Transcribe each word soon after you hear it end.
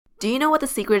Do you know what the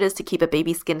secret is to keep a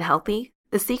baby's skin healthy?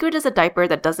 The secret is a diaper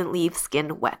that doesn't leave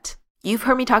skin wet. You've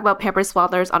heard me talk about Pampers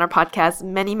Swaddlers on our podcast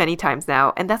many times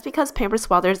now, and that's because Pampers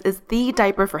Swaddlers is the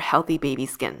diaper for healthy baby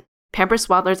skin. Pampers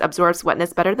Swaddlers absorbs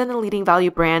wetness better than the leading value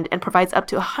brand and provides up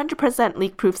to 100%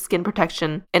 leak-proof skin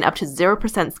protection and up to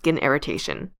 0% skin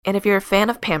irritation. And if you're a fan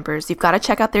of Pampers, you've got to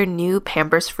check out their new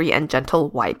Pampers Free and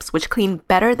Gentle wipes, which clean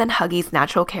better than Huggies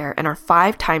Natural Care and are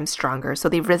 5 times stronger, so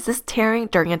they resist tearing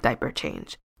during a diaper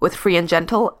change. With Free and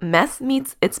Gentle, mess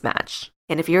meets its match.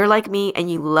 And if you're like me and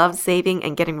you love saving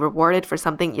and getting rewarded for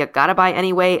something you gotta buy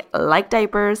anyway, like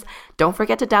diapers, don't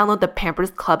forget to download the Pampers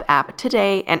Club app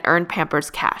today and earn Pampers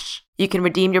Cash. You can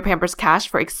redeem your Pampers Cash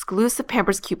for exclusive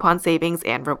Pampers coupon savings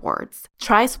and rewards.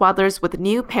 Try Swaddlers with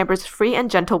new Pampers Free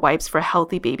and Gentle wipes for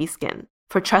healthy baby skin.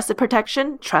 For trusted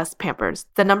protection, trust Pampers,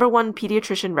 the #1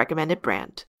 pediatrician recommended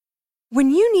brand. When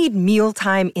you need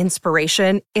mealtime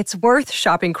inspiration, it's worth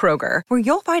shopping Kroger, where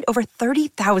you'll find over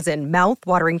 30,000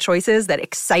 mouth-watering choices that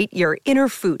excite your inner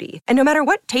foodie. And no matter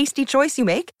what tasty choice you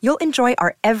make, you'll enjoy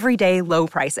our everyday low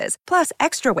prices, plus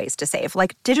extra ways to save,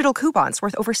 like digital coupons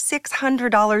worth over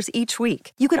 $600 each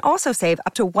week. You can also save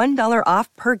up to $1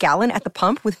 off per gallon at the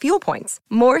pump with fuel points.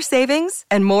 More savings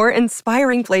and more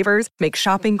inspiring flavors make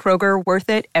shopping Kroger worth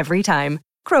it every time.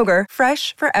 Kroger,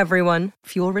 fresh for everyone.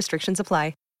 Fuel restrictions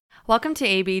apply. Welcome to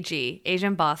ABG,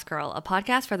 Asian Boss Girl, a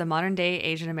podcast for the modern-day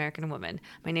Asian American woman.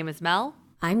 My name is Mel.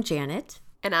 I'm Janet.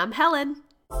 And I'm Helen.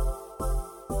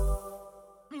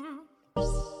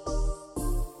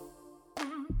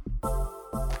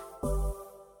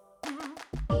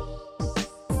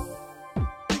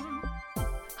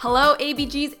 Hello,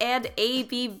 ABGs and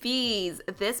ABBs.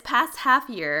 This past half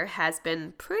year has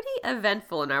been pretty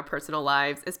eventful in our personal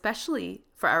lives, especially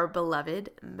for our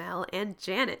beloved Mel and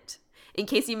Janet. In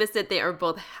case you missed it, they are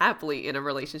both happily in a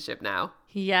relationship now.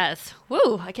 Yes.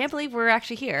 Woo! I can't believe we're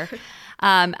actually here.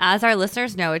 As our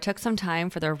listeners know, it took some time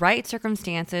for the right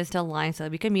circumstances to align so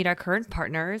that we could meet our current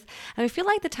partners, and we feel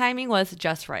like the timing was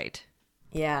just right.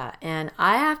 Yeah, and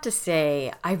I have to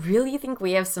say, I really think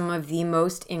we have some of the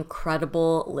most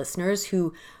incredible listeners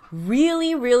who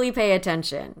really pay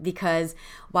attention, because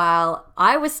while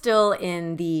I was still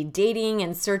in the dating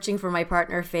and searching for my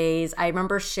partner phase, I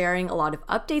remember sharing a lot of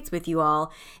updates with you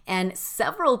all, and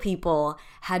several people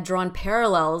had drawn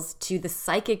parallels to the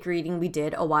psychic reading we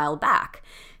did a while back.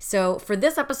 So for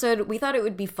this episode, we thought it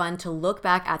would be fun to look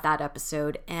back at that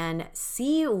episode and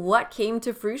see what came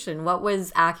to fruition, what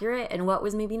was accurate and what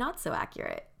was maybe not so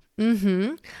accurate.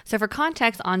 So for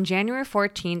context, on January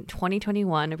 14,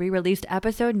 2021, we released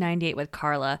episode 98 with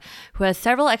Carla, who has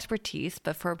several expertise,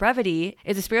 but for brevity,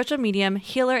 is a spiritual medium,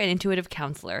 healer, and intuitive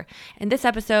counselor. In this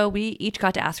episode, we each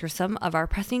got to ask her some of our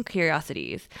pressing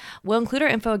curiosities. We'll include our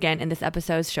info again in this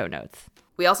episode's show notes.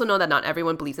 We also know that not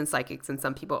everyone believes in psychics and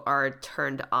some people are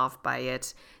turned off by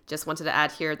it. Just wanted to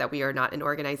add here that we are not an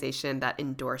organization that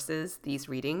endorses these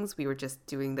readings. We were just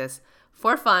doing this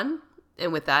for fun.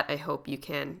 And with that, I hope you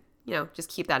can, just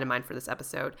keep that in mind for this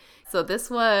episode. So this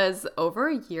was over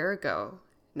a year ago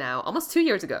now, almost 2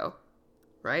 years ago,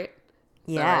 right?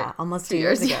 Yeah, Sorry. almost 2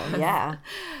 years ago. Yeah.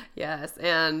 Yes.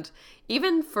 And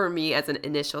even for me as an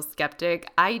initial skeptic,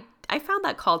 I found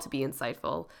that call to be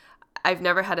insightful. I've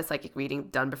never had a psychic reading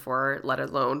done before, let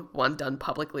alone one done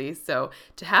publicly. So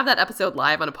to have that episode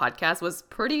live on a podcast was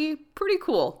pretty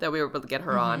cool that we were able to get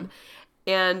her on.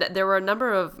 And there were a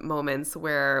number of moments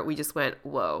where we just went,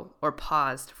 whoa, or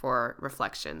paused for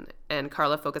reflection. And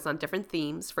Carla focused on different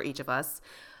themes for each of us.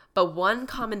 But one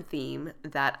common theme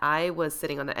that I was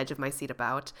sitting on the edge of my seat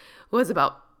about was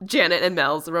about Janet and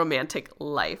Mel's romantic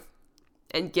life.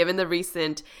 And given the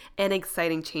recent and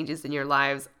exciting changes in your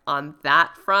lives on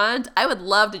that front, I would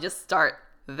love to just start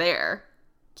there.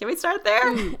 Can we start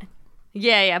there?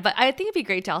 Yeah. But I think it'd be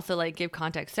great to also give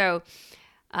context. So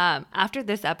after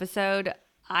this episode,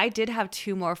 I did have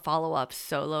 2 more follow-up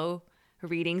solo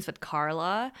readings with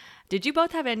Carla. Did you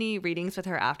both have any readings with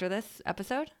her after this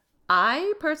episode?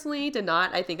 I personally did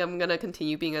not. I think I'm going to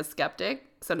continue being a skeptic,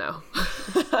 so no.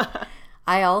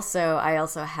 I also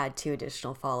had 2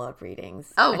 additional follow-up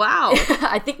readings. Oh, wow.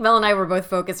 I think Mel and I were both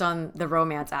focused on the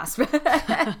romance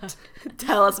aspect.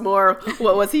 Tell us more.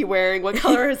 What was he wearing? What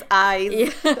color are his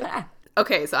eyes? Yeah.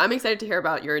 Okay, so I'm excited to hear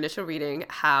about your initial reading,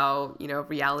 how,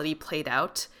 reality played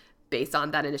out based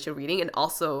on that initial reading, and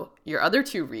also your other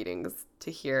 2 readings to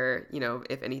hear,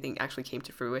 if anything actually came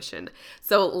to fruition.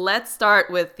 So let's start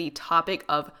with the topic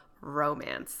of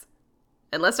romance.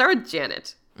 And let's start with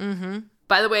Janet.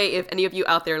 By the way, if any of you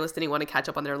out there listening want to catch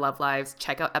up on their love lives,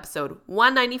 check out episode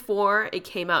 194. It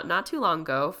came out not too long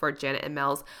ago for Janet and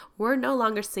Mel's We're No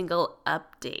Longer Single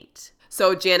update.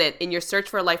 So Janet, in your search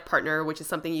for a life partner, which is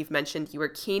something you've mentioned you were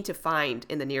keen to find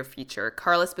in the near future,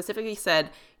 Carla specifically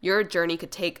said your journey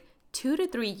could take 2 to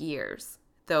 3 years,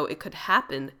 though it could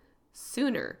happen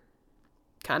sooner.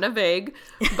 Kind of vague,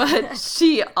 but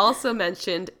she also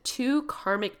mentioned 2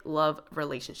 karmic love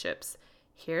relationships.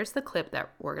 Here's the clip that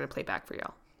we're going to play back for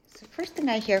y'all. So first thing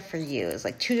I hear for you is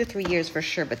like 2 to 3 years for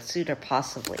sure, but sooner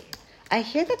possibly. I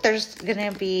hear that there's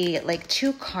going to be like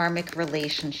 2 karmic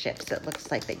relationships, it looks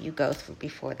like, that you go through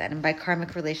before that. And by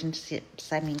karmic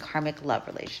relationships, I mean karmic love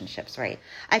relationships, right?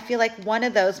 I feel like one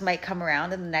of those might come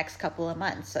around in the next couple of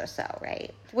months or so,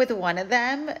 right? With one of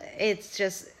them, it's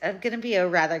just going to be a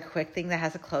rather quick thing that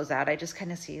has a closeout. I just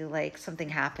kind of see like something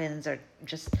happens, or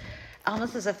just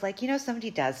almost as if like,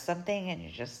 somebody does something and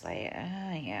you're just like,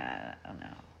 yeah, I don't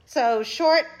know. So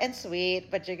short and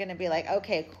sweet, but you're going to be like,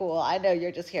 okay, cool. I know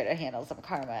you're just here to handle some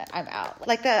karma. I'm out.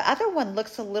 Like the other one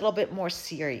looks a little bit more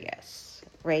serious,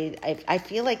 right? I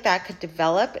feel like that could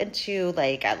develop into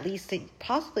like at least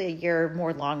possibly a year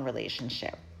more long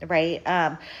relationship, right?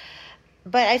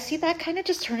 But I see that kind of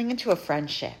just turning into a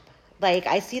friendship. Like,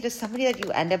 I see it as somebody that you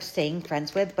end up staying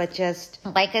friends with, but just,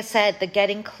 like I said, the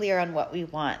getting clear on what we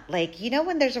want. Like,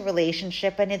 when there's a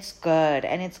relationship and it's good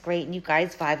and it's great and you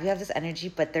guys vibe, you have this energy,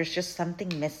 but there's just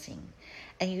something missing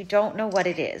and you don't know what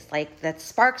it is. Like, that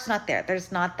spark's not there.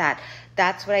 There's not that.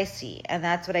 That's what I see. And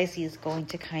that's what I see is going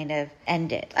to kind of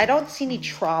end it. I don't see any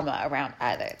trauma around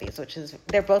either of these,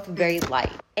 they're both very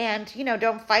light. And,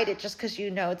 don't fight it just because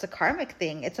it's a karmic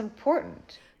thing. It's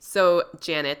important. So,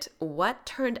 Janet, what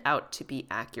turned out to be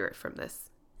accurate from this?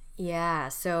 Yeah,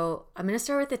 so I'm going to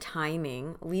start with the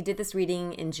timing. We did this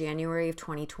reading in January of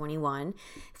 2021.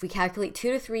 If we calculate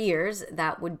 2 to 3 years,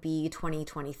 that would be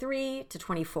 2023 to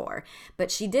 24.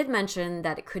 But she did mention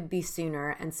that it could be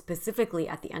sooner. And specifically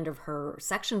at the end of her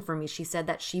section for me, she said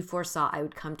that she foresaw I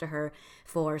would come to her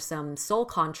for some soul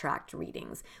contract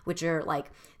readings, which are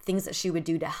like things that she would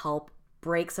do to help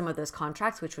break some of those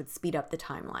contracts, which would speed up the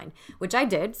timeline, which I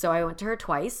did. So I went to her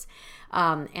twice.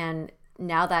 And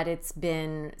now that it's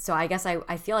been, so I guess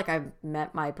I feel like I've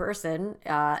met my person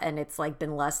and it's like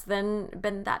been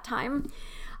that time.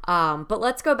 But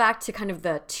let's go back to kind of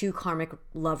the 2 karmic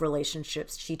love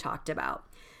relationships she talked about.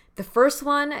 The first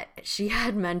one she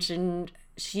had mentioned,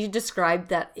 she described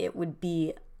that it would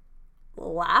be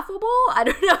laughable. I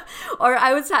don't know. Or I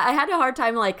had a hard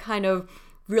time like kind of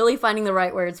really finding the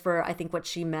right words for, I think, what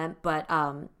she meant. But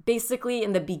basically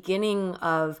in the beginning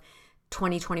of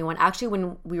 2021, actually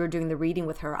when we were doing the reading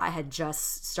with her, I had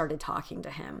just started talking to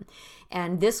him.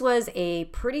 And this was a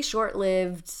pretty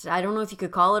short-lived, I don't know if you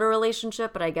could call it a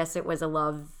relationship, but I guess it was a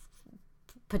love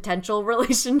potential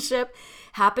relationship.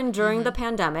 Happened during the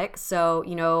pandemic. So,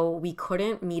 we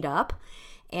couldn't meet up.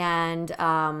 And,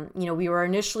 we were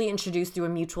initially introduced through a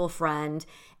mutual friend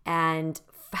and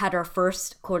had our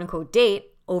first quote unquote date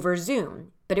over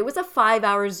Zoom, but it was a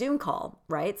 5-hour Zoom call,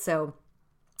 right? So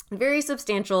very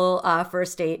substantial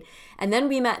first date. And then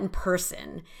we met in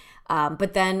person.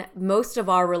 But then most of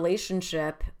our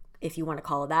relationship, if you want to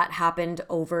call it that, happened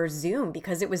over Zoom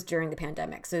because it was during the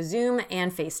pandemic. So Zoom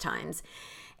and FaceTimes.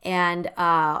 And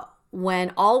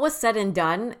when all was said and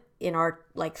done, in our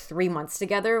like 3 months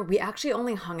together, we actually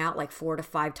only hung out like 4 to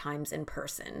 5 times in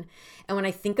person. And when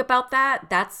I think about that,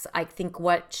 that's, I think,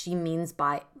 what she means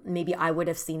by maybe I would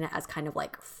have seen it as kind of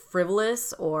like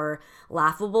frivolous or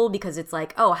laughable, because it's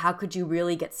like, oh, how could you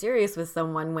really get serious with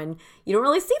someone when you don't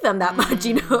really see them that much,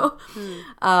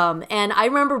 And I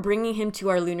remember bringing him to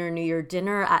our Lunar New Year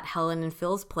dinner at Helen and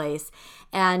Phil's place,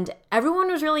 and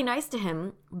everyone was really nice to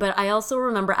him. But I also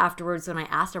remember afterwards when I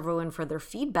asked everyone for their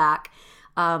feedback,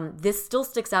 this still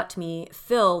sticks out to me.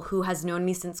 Phil, who has known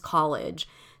me since college,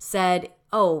 said,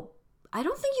 oh, I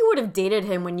don't think you would have dated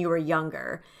him when you were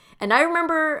younger. And I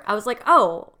remember I was like,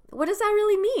 oh, what does that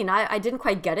really mean? I didn't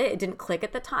quite get it. It didn't click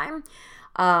at the time.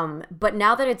 But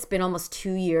now that it's been almost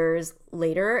 2 years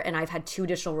later and I've had 2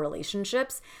 additional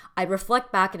relationships, I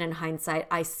reflect back and in hindsight,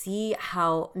 I see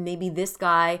how maybe this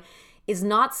guy is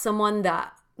not someone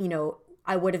that,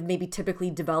 I would have maybe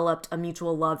typically developed a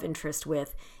mutual love interest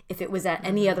with if it was at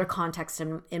any other context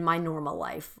in my normal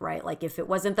life, right? Like if it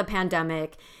wasn't the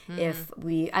pandemic, if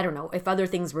other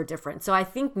things were different. So I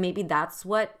think maybe that's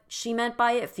what she meant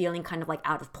by it, feeling kind of like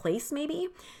out of place maybe,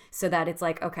 so that it's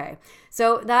like, okay.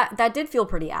 So that did feel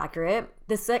pretty accurate.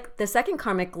 The second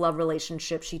karmic love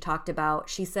relationship she talked about,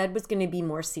 she said was going to be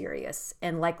more serious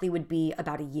and likely would be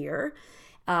about a year,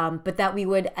 but that we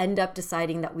would end up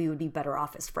deciding that we would be better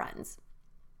off as friends.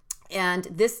 And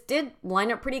this did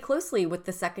line up pretty closely with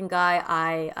the second guy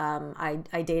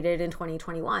I dated in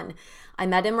 2021. I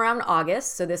met him around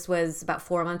August, so this was about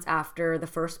 4 months after the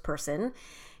first person.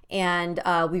 And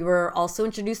we were also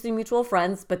introduced to mutual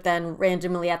friends, but then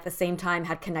randomly at the same time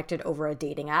had connected over a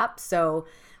dating app. So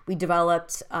we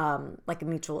developed like a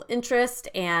mutual interest,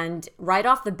 and right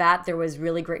off the bat, there was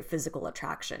really great physical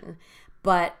attraction.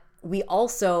 But we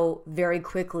also very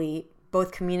quickly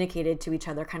both communicated to each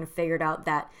other, kind of figured out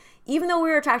that even though we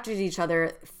were attracted to each other,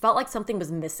 it felt like something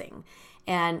was missing.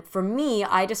 And for me,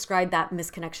 I described that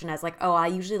misconnection as like, oh, I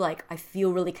usually I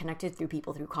feel really connected through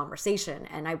people through conversation,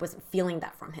 and I wasn't feeling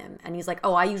that from him. And he's like,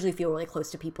 oh, I usually feel really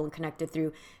close to people and connected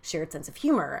through shared sense of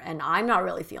humor, and I'm not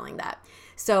really feeling that.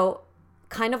 So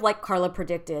kind of like Carla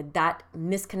predicted, that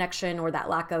misconnection or that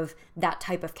lack of that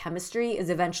type of chemistry is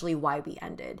eventually why we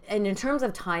ended. And in terms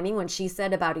of timing, when she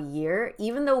said about a year,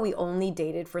 even though we only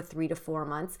dated for 3 to 4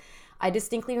 months, I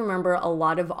distinctly remember a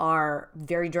lot of our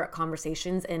very direct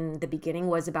conversations in the beginning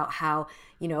was about how,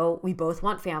 you know, we both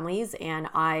want families, and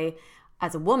I,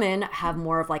 as a woman, have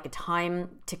more of like a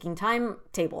ticking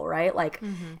timetable, right? Like,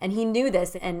 and he knew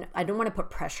this, and I don't want to put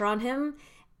pressure on him,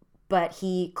 but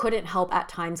he couldn't help at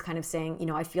times kind of saying, you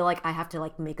know, I feel like I have to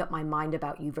like make up my mind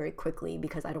about you very quickly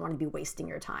because I don't want to be wasting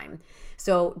your time.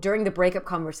 So during the breakup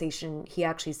conversation, he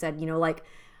actually said, you know, like,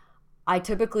 I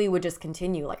typically would just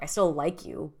continue. Like, I still like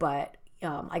you, but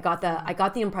I got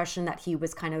the impression that he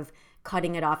was kind of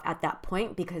cutting it off at that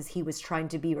point because he was trying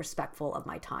to be respectful of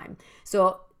my time.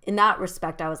 So in that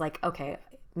respect, I was like, okay,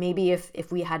 maybe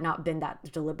if we had not been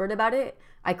that deliberate about it,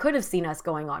 I could have seen us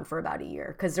going on for about a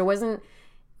year, because there wasn't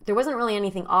really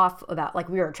anything off about, like,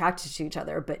 we were attracted to each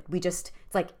other, but it's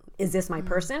like, is this my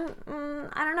person?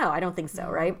 I don't know. I don't think so,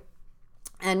 right?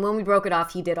 And when we broke it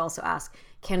off, he did also ask,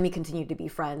 can we continue to be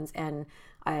friends? And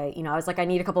I was like, I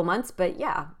need a couple months, but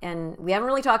yeah. And we haven't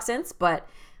really talked since, but,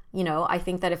 you know, I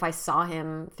think that if I saw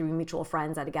him through mutual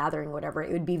friends at a gathering or whatever,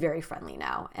 it would be very friendly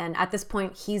now. And at this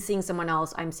point, he's seeing someone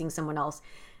else, I'm seeing someone else.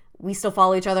 We still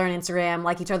follow each other on Instagram,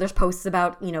 like each other's posts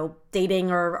about, you know,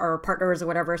 dating or partners or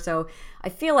whatever. So I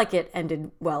feel like it ended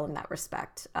well in that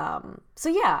respect. So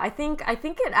yeah, I think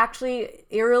it actually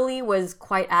eerily was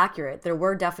quite accurate. There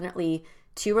were definitely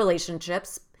 2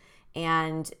 relationships,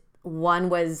 and one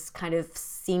was kind of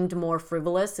seemed more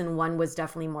frivolous and one was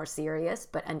definitely more serious,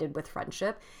 but ended with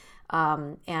friendship.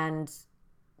 And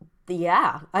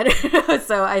yeah, I don't know.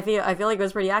 So I feel like it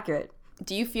was pretty accurate.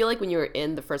 Do you feel like when you were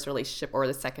in the first relationship or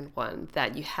the second one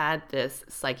that you had this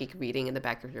psychic reading in the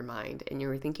back of your mind and you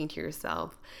were thinking to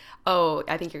yourself, oh,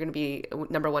 I think you're going to be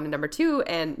number 1 and number 2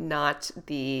 and not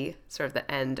the sort of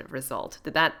the end result?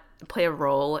 Did that play a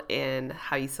role in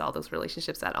how you saw those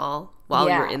relationships at all while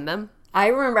you were in them? I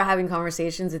remember having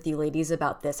conversations with you ladies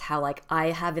about this, how like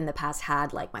I have in the past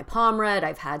had like my palm read,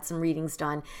 I've had some readings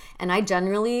done, and I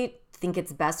generally think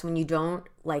it's best when you don't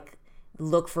like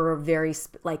look for a very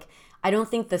I don't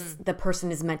think the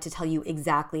person is meant to tell you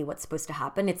exactly what's supposed to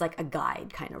happen. It's like a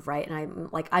guide kind of, right? And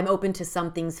I'm open to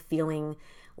some things feeling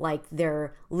like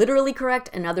they're literally correct,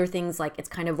 and other things like it's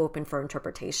kind of open for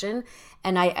interpretation.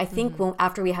 And I think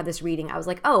after we had this reading, I was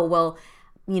like, oh, well,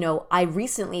 you know, I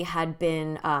recently had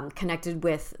been connected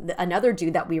with another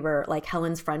dude that we were like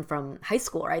Helen's friend from high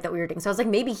school, right? That we were dating. So I was like,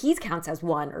 maybe he counts as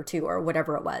 1 or 2 or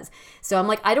whatever it was. So I'm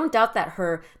like, I don't doubt that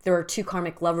there are 2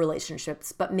 karmic love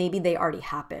relationships, but maybe they already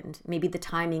happened. Maybe the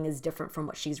timing is different from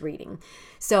what she's reading.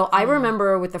 So I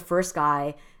remember with the first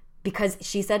guy, because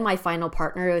she said my final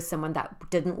partner was someone that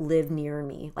didn't live near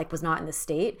me, like was not in the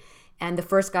state. And the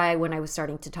first guy, when I was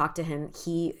starting to talk to him,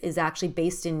 he is actually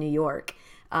based in New York.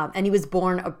 And he was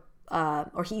born,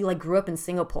 or he like grew up in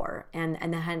Singapore, and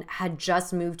then had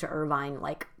just moved to Irvine,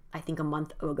 like I think a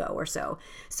month ago or so.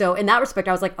 So in that respect,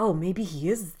 I was like, oh, maybe he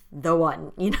is the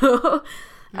one, you know?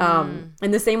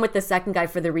 And the same with the second guy,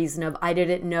 for the reason of I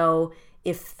didn't know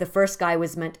if the first guy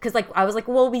was meant, because like I was like,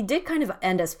 well, we did kind of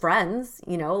end as friends,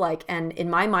 you know, like, and in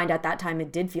my mind at that time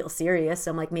it did feel serious.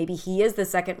 So I'm like, maybe he is the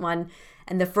second one,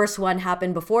 and the first one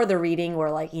happened before the reading,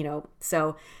 or like, you know.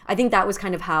 So I think that was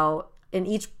kind of how. And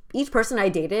each person I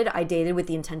dated with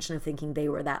the intention of thinking they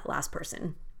were that last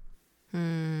person.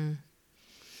 I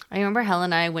remember Helen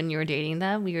and I, when you were dating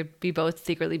them, we would be both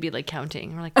secretly be like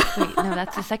counting. We're like, wait, no,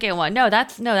 that's the second one. No,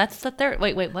 that's the third.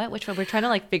 Wait, what? Which one? We're trying to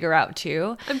like figure out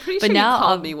too. I'm pretty sure you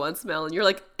called me once, Mel, and you're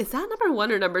like, is that number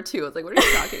 1 or number 2? I was like, what are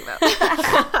you talking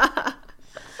about?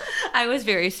 I was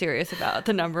very serious about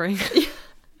the numbering.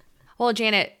 Well,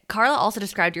 Janet, Carla also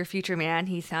described your future man.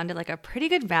 He sounded like a pretty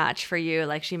good match for you.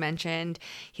 Like she mentioned,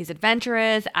 he's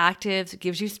adventurous, active,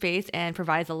 gives you space, and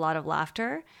provides a lot of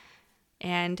laughter.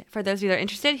 And for those of you that are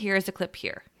interested, here is a clip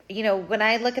here. You know, when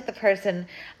I look at the person,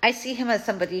 I see him as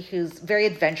somebody who's very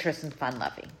adventurous and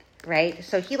fun-loving, right?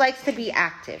 So he likes to be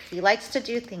active. He likes to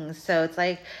do things. So it's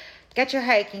like, get your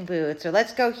hiking boots, or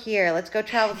let's go here, let's go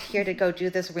travel here to go do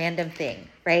this random thing,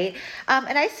 right?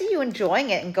 And I see you enjoying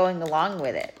it and going along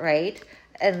with it, right?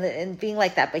 And being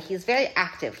like that, but he's very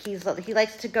active. He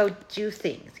likes to go do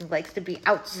things. He likes to be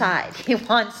outside. He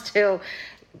wants to,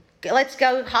 let's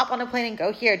go hop on a plane and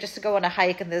go here just to go on a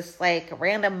hike in this like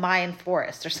random Mayan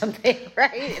forest or something,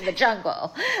 right? In the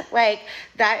jungle. Like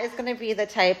that is going to be the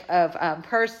type of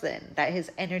person that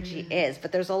his energy is.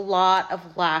 But there's a lot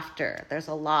of laughter. There's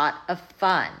a lot of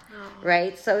fun,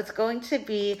 right? So it's going to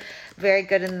be very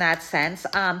good in that sense.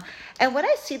 And what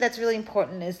I see that's really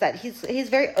important is that he's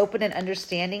very open and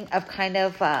understanding of kind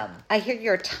of, I hear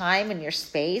your time and your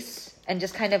space and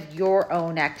just kind of your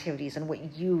own activities and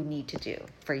what you need to do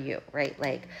for you, right?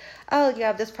 Like, oh, you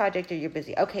have this project or you're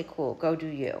busy. Okay, cool. Go do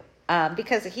you.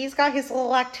 Because he's got his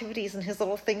little activities and his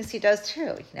little things he does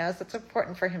too, you know, so it's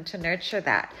important for him to nurture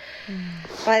that.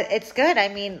 But it's good. I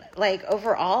mean, like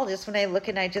overall, just when I look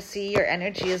and I just see your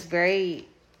energy is very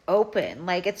open,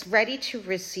 like it's ready to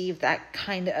receive that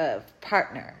kind of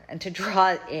partner and to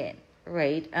draw it in.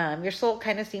 Right. Your soul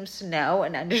kind of seems to know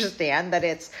and understand that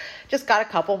it's just got a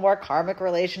couple more karmic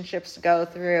relationships to go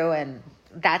through. And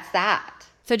that's that.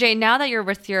 So Jay, now that you're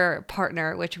with your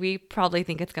partner, which we probably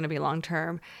think it's going to be long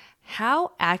term,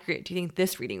 how accurate do you think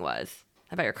this reading was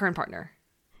about your current partner?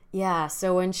 Yeah.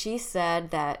 So when she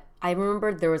said that, I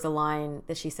remembered there was a line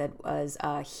that she said was,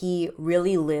 he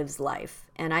really lives life.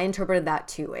 And I interpreted that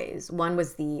two ways. One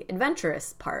was the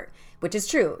adventurous part, which is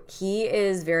true. He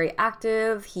is very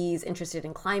active. He's interested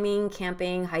in climbing,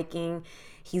 camping, hiking.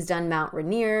 He's done Mount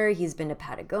Rainier. He's been to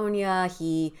Patagonia.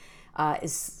 He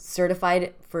is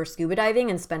certified for scuba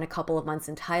diving and spent a couple of months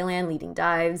in Thailand leading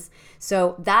dives.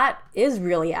 So that is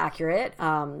really accurate.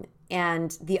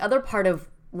 And the other part of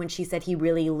when she said he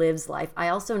really lives life, I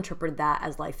also interpreted that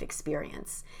as life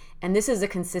experience. And this is a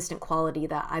consistent quality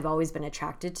that I've always been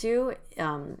attracted to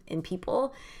in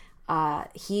people.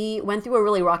 He went through a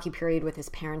really rocky period with his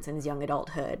parents in his young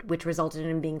adulthood, which resulted in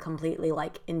him being completely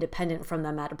like independent from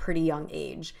them at a pretty young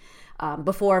age.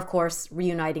 Before, of course,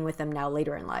 reuniting with them now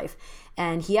later in life.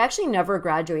 And he actually never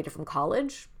graduated from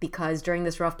college because during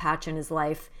this rough patch in his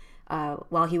life,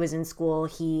 while he was in school,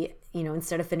 he, you know,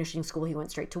 instead of finishing school, he went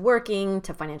straight to working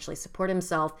to financially support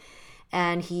himself.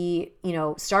 And he, you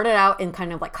know, started out in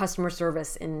kind of like customer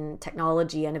service in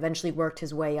technology and eventually worked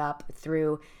his way up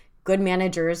through good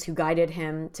managers who guided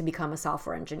him to become a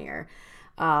software engineer.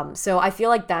 So I feel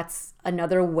like that's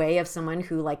another way of someone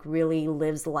who like really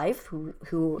lives life, who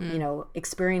you know,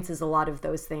 experiences a lot of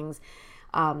those things.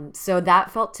 So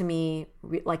that felt to me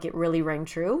like it really rang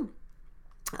true.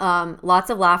 Lots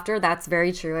of laughter. That's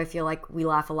very true. I feel like we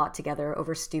laugh a lot together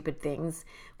over stupid things,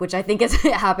 which I think it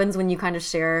happens when you kind of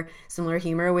share similar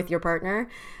humor with your partner.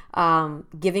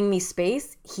 Giving me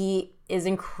space. He is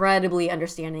incredibly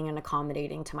understanding and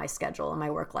accommodating to my schedule and my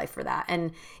work life for that.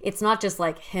 And it's not just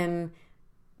like him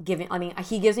giving, I mean,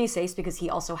 he gives me space because he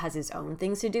also has his own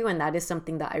things to do. And that is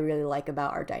something that I really like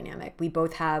about our dynamic. We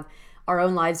both have our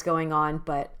own lives going on,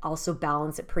 but also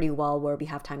balance it pretty well where we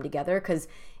have time together. Because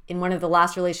in one of the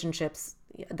last relationships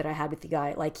that I had with the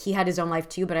guy, like he had his own life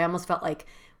too, but I almost felt like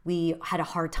we had a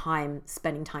hard time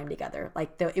spending time together.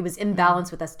 Like it was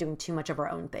imbalance with us doing too much of our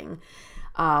own thing.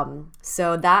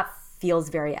 So that feels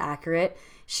very accurate.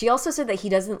 She also said that he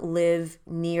doesn't live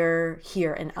near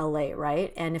here in LA,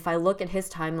 right? And if I look at his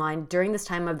timeline, during this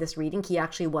time of this reading, he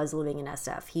actually was living in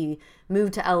SF. He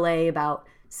moved to LA about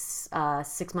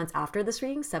 6 months after this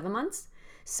reading, 7 months.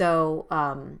 So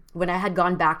when I had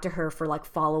gone back to her for like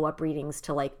follow-up readings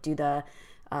to like do the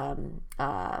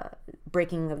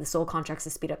breaking of the soul contracts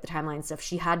to speed up the timeline and stuff,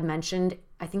 she had mentioned,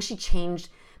 I think she changed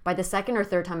by the second or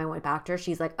third time I went back to her,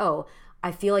 she's like, oh,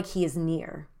 I feel like he is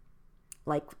near,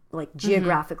 like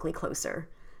geographically closer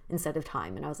instead of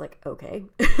time. And I was like, okay.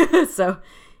 So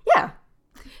yeah.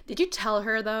 Did you tell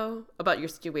her though about your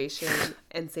situation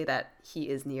and say that he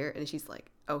is near? And she's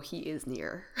like, oh, he is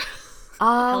near.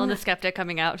 Helen the skeptic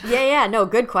coming out. Yeah. No,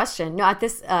 good question. No, at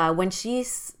this,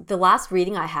 the last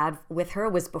reading I had with her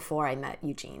was before I met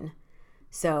Eugene.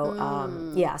 So,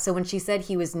 so when she said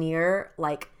he was near,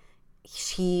 like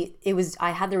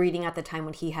I had the reading at the time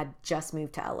when he had just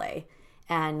moved to LA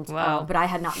and, wow. But I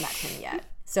had not met him yet.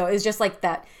 So it was just like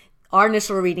that. Our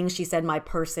initial reading, she said, my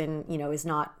person, you know, is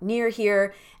not near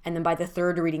here. And then by the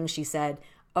third reading, she said,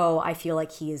 oh, I feel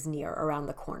like he is near around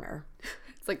the corner.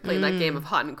 It's like playing that game of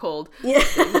hot and cold. Yeah.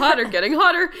 Getting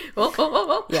hotter.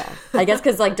 Oh. Yeah. I guess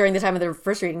because like during the time of the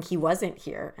first reading, he wasn't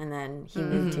here and then he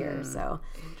moved here. So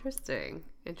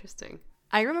Interesting.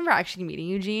 I remember actually meeting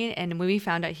Eugene, and when we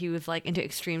found out he was like into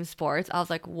extreme sports, I was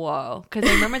like, whoa. Because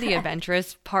I remember the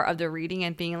adventurous part of the reading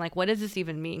and being like, what does this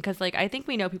even mean? Because like I think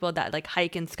we know people that like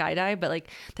hike and skydive, but like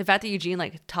the fact that Eugene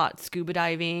like taught scuba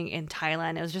diving in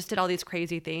Thailand, it was just did all these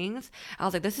crazy things. I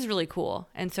was like, this is really cool.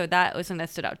 And so that was something that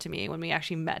stood out to me when we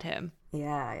actually met him.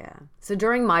 Yeah. So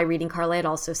during my reading, Carla had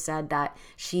also said that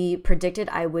she predicted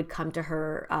I would come to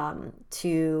her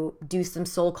to do some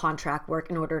soul contract work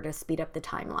in order to speed up the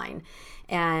timeline.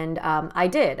 And I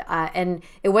did. And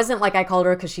it wasn't like I called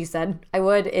her because she said I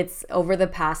would. It's over the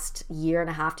past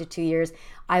 1.5 to 2 years.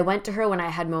 I went to her when I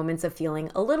had moments of feeling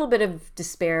a little bit of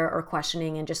despair or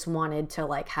questioning and just wanted to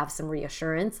like have some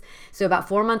reassurance. So about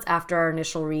 4 months after our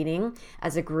initial reading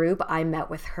as a group, I met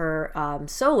with her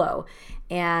solo.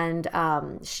 And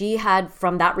she had,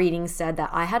 from that reading, said that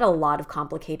I had a lot of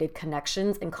complicated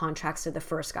connections and contracts to the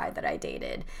first guy that I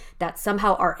dated. That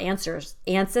somehow our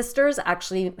ancestors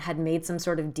actually had made some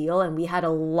sort of deal, and we had a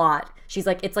lot. She's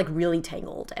like, it's like really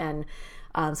tangled. And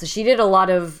so she did a lot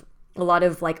of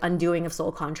like undoing of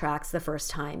soul contracts the first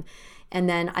time. And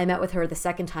then I met with her the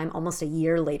second time, almost a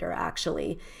year later,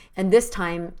 actually. And this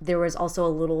time there was also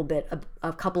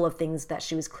a couple of things that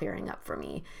she was clearing up for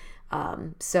me.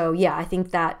 So yeah, I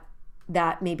think that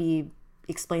maybe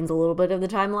explains a little bit of the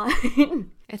timeline.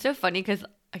 It's so funny because,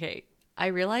 okay, I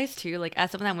realized too, like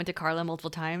as someone that went to Carla multiple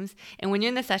times, and when you're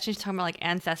in the session, she's talking about like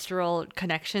ancestral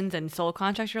connections and soul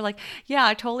contracts, you're like, yeah,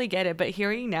 I totally get it. But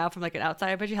hearing now from like an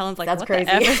outsider, I bet you Helen's like, that's what crazy.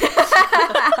 The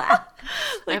F?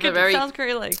 Like sounds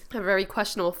crazy. Like I have a very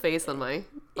questionable face on my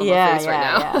face right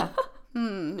now.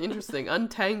 Yeah. Interesting.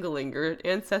 Untangling your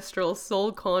ancestral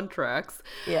soul contracts.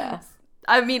 Yeah.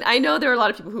 I mean, I know there are a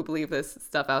lot of people who believe this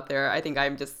stuff out there. I think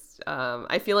I'm just,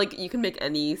 I feel like you can make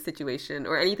any situation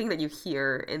or anything that you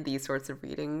hear in these sorts of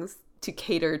readings to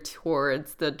cater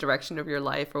towards the direction of your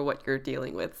life or what you're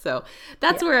dealing with. So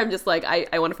that's where I'm just like,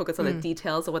 I want to focus on the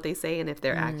details of what they say and if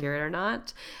they're accurate or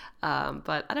not.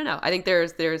 But I don't know. I think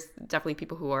there's definitely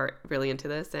people who are really into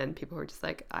this and people who are just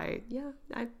like, I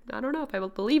don't know if I will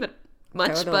believe it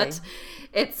much, totally. But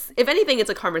it's, if anything,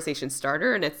 it's a conversation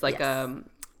starter, and it's like,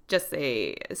 just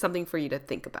something for you to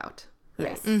think about.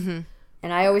 Right? Yes. Mm-hmm.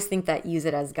 And I always think that use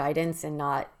it as guidance and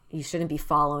you shouldn't be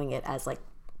following it as like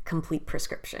complete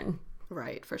prescription.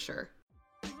 Right, for sure.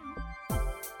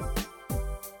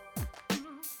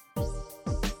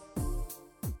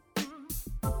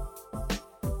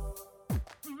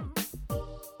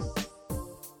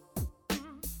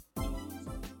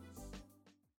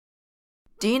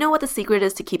 Do you know what the secret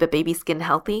is to keep a baby's skin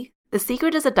healthy? The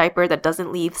secret is a diaper that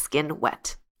doesn't leave skin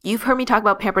wet. You've heard me talk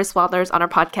about Pampers Swaddlers on our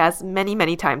podcast many,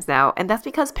 many times now, and that's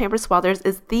because Pampers Swaddlers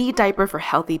is the diaper for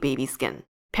healthy baby skin.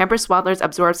 Pampers Swaddlers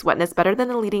absorbs wetness better than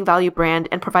the leading value brand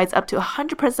and provides up to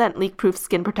 100% leak-proof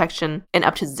skin protection and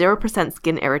up to 0%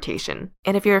 skin irritation.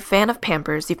 And if you're a fan of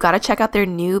Pampers, you've got to check out their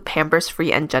new Pampers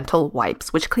Free and Gentle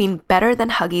wipes, which clean better than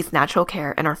Huggies Natural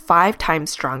Care and are 5 times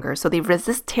stronger, so they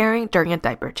resist tearing during a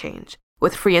diaper change.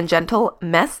 With Free and Gentle,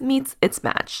 mess meets its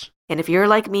match. And if you're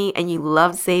like me and you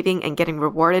love saving and getting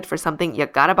rewarded for something you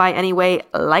gotta buy anyway,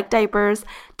 like diapers,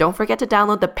 don't forget to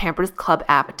download the Pampers Club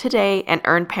app today and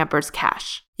earn Pampers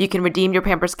Cash. You can redeem your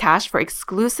Pampers Cash for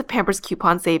exclusive Pampers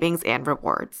coupon savings and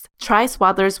rewards. Try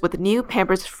Swaddlers with new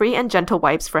Pampers Free and Gentle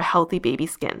wipes for healthy baby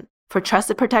skin. For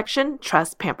trusted protection,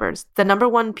 trust Pampers, the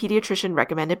 #1 pediatrician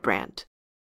recommended brand.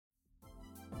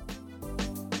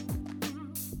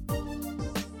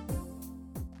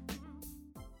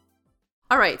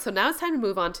 All right, so now it's time to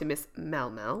move on to Miss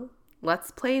Mel.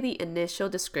 Let's play the initial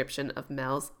description of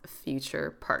Mel's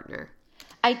future partner.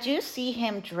 I do see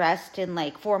him dressed in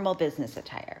like formal business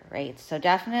attire, right? So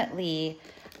definitely,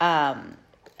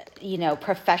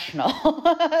 professional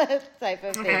type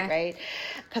of thing, right?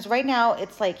 Because right now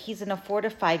it's like he's in a 4 to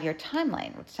 5 year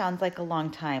timeline, which sounds like a long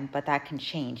time, but that can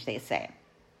change, they say.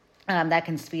 That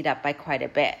can speed up by quite a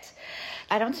bit.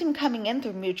 I don't see him coming in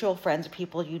through mutual friends or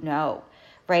people you know.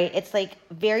 Right? It's like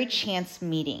very chance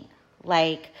meeting,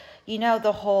 like,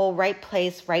 the whole right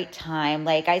place, right time.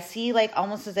 Like I see like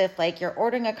almost as if like you're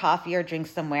ordering a coffee or drink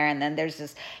somewhere and then there's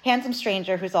this handsome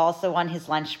stranger who's also on his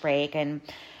lunch break and,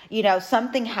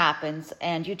 something happens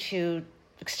and you two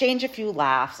exchange a few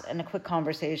laughs and a quick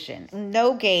conversation.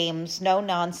 No games, no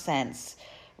nonsense,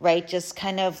 right? Just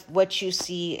kind of what you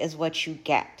see is what you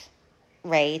get,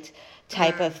 right?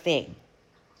 Type of thing.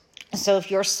 So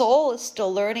if your soul is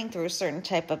still learning through a certain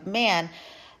type of man,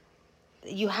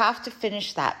 you have to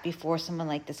finish that before someone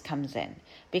like this comes in.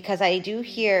 Because I do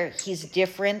hear he's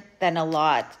different than a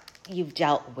lot you've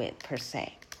dealt with, per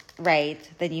se, right?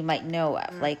 Than you might know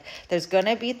of. Like, there's going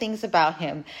to be things about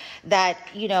him that,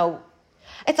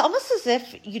 It's almost as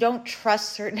if you don't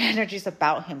trust certain energies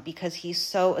about him because he's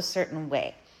so a certain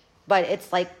way. But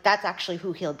it's like, that's actually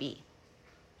who he'll be,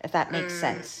 if that makes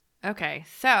sense. Okay,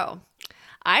 so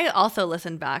I also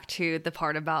listened back to the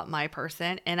part about my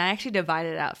person, and I actually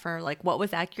divided it out for like what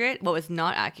was accurate, what was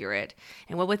not accurate,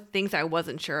 and what were things I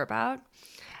wasn't sure about.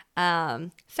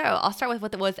 So I'll start with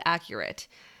what was accurate.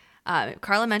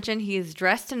 Carla mentioned he's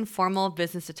dressed in formal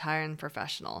business attire and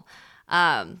professional.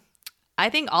 I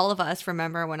think all of us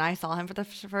remember when I saw him for the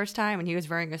first time and he was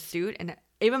wearing a suit, and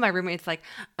even my roommate's like,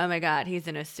 oh my God, he's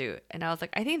in a suit. And I was like,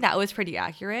 I think that was pretty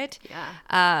accurate.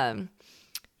 Yeah.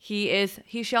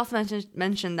 She also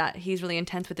mentioned that he's really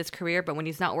intense with his career, but when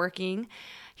he's not working,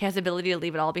 he has the ability to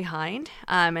leave it all behind.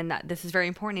 And that this is very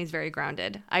important. He's very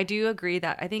grounded. I do agree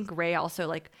that I think Ray also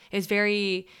like is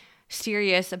very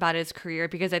serious about his career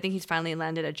because I think he's finally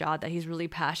landed a job that he's really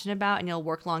passionate about and he'll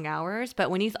work long hours. But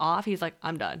when he's off, he's like,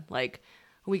 I'm done. Like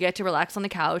we get to relax on the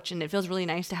couch and it feels really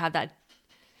nice to have that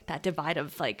divide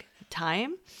of like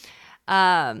time.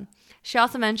 She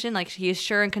also mentioned like he is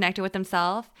sure and connected with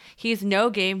himself. He's no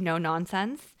game, no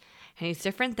nonsense. And he's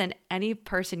different than any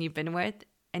person you've been with.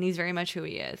 And he's very much who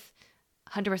he is.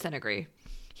 100% agree.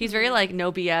 He's very like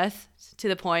no BS to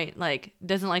the point, like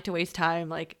doesn't like to waste time.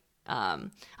 Like,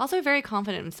 also very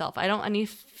confident in himself. I don't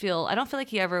feel like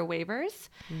he ever wavers.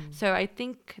 So I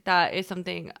think that is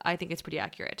something I think is pretty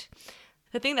accurate.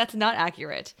 The thing that's not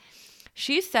accurate,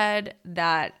 she said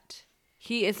that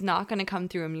he is not going to come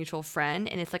through a mutual friend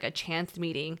and it's like a chance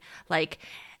meeting, like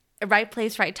right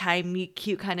place, right time, meet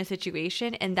cute kind of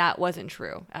situation. And that wasn't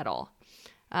true at all.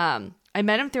 I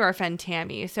met him through our friend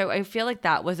Tammy. So I feel like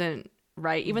that wasn't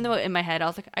right. Even though in my head, I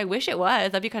was like, I wish it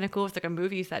was. That'd be kind of cool if it's like a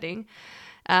movie setting.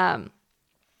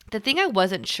 The thing I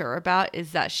wasn't sure about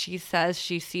is that she says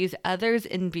she sees others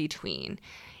in between.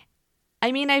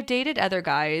 I mean, I've dated other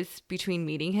guys between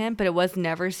meeting him, but it was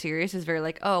never serious. It's very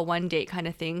like, oh, one date kind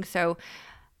of thing. So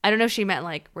I don't know if she meant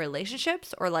like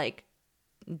relationships or like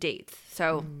dates.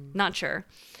 So not sure.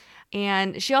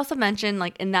 And she also mentioned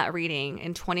like in that reading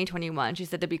in 2021, she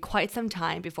said there'd be quite some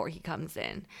time before he comes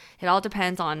in. It all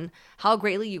depends on how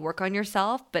greatly you work on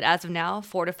yourself. But as of now,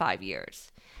 4 to 5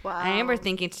 years. Wow. I remember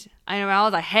thinking, I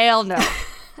was like, hell no.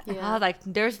 Yeah. I was like,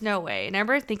 there's no way. And I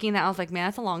remember thinking that, I was like, man,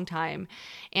 that's a long time.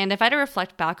 And if I had to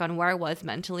reflect back on where I was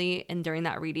mentally and during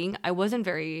that reading, I wasn't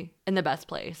very in the best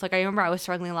place. Like I remember I was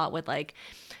struggling a lot with like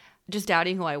just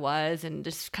doubting who I was and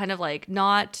just kind of like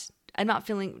not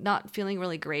feeling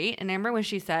really great. And I remember when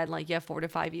she said like, yeah, 4 to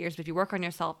 5 years, but if you work on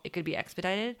yourself, it could be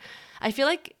expedited. I feel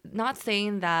like not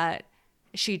saying that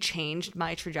she changed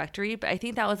my trajectory, but I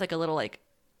think that was like a little like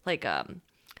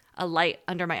a light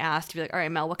under my ass to be like, all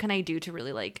right, Mel, what can I do to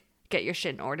really like get your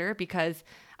shit in order? Because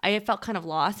I felt kind of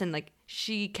lost and like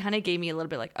she kind of gave me a little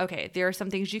bit like, okay, there are some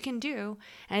things you can do.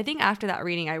 And I think after that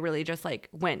reading, I really just like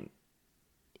went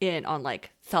in on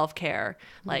like self-care,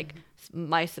 like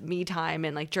my me time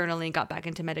and like journaling, got back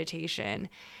into meditation.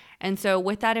 And so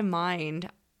with that in mind,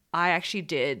 I actually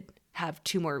did have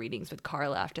 2 more readings with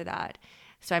Carla after that.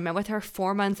 So I met with her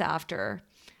 4 months after.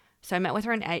 So I met with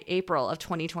her in April of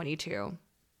 2022.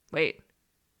 Wait,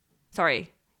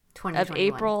 sorry. 2021. Of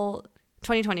April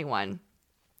 2021.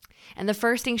 And the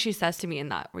first thing she says to me in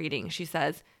that reading, she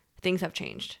says, things have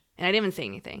changed. And I didn't even say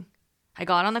anything. I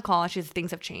got on the call and she says,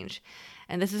 things have changed.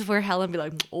 And this is where Helen be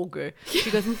like, okay.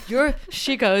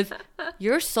 She goes,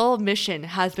 your soul mission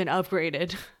has been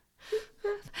upgraded.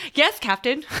 Yes,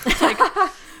 Captain. It's like,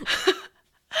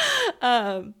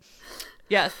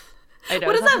 yes. I know.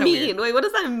 What does that mean? Wait, what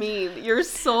does that mean? Your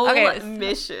soul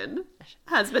mission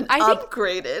has been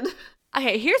upgraded.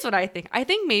 Okay, here's what I think. I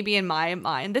think maybe in my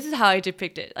mind, this is how I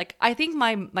depict it. Like, I think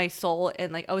my soul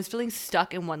and like I was feeling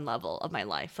stuck in one level of my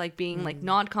life, like being like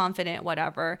not confident,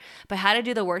 whatever, but had to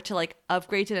do the work to like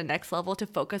upgrade to the next level to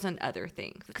focus on other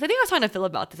things. Because I think I was talking to Phil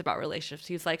about this about relationships.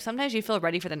 He's like, sometimes you feel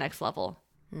ready for the next level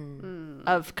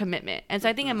of commitment. And so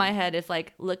I think in my head, it's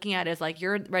like looking at it as like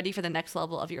you're ready for the next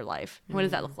level of your life. What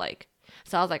does that look like?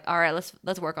 So I was like, all right,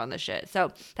 let's work on this shit.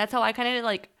 So that's how I kind of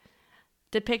like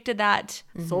depicted that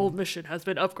soul mission has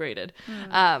been upgraded.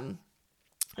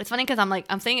 It's funny because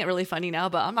I'm saying it really funny now,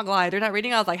 but I'm not gonna lie, they're not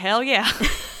reading. I was like, hell yeah.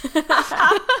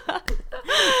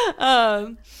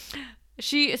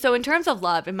 So in terms of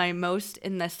love, in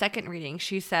the second reading,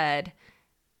 she said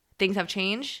things have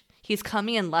changed. He's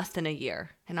coming in less than a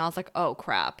year, and I was like, oh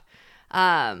crap.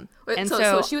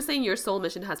 So she was saying your soul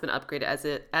mission has been upgraded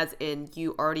as in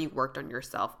you already worked on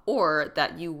yourself, or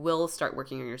that you will start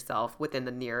working on yourself within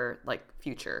the near like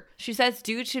future. She says,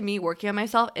 due to me working on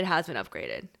myself, it has been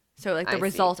upgraded. So like the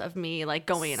result of me like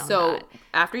going on that. So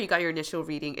after you got your initial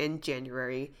reading in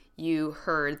January, you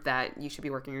heard that you should be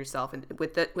working on yourself, and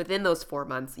within those 4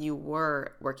 months, you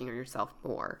were working on yourself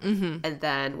more. Mm-hmm. And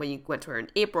then when you went to her in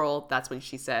April, that's when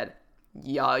she said,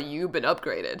 "Yeah, you've been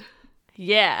upgraded."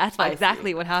 Yeah, that's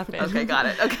exactly what happened. Okay, got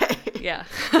it. Okay. Yeah.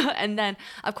 And then,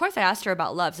 of course, I asked her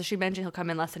about love. So she mentioned he'll come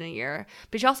in less than a year.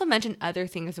 But she also mentioned other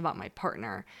things about my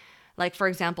partner. Like, for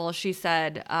example, she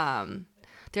said,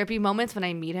 there'd be moments when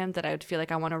I meet him that I would feel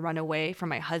like I want to run away from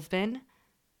my husband.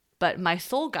 But my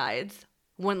soul guides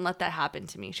wouldn't let that happen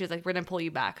to me. She's like, we're going to pull you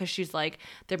back. Because she's like,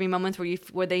 there'd be moments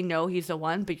where they know he's the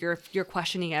one, but you're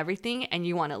questioning everything and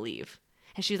you want to leave.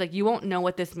 And she's like, you won't know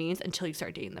what this means until you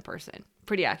start dating the person.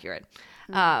 Pretty accurate.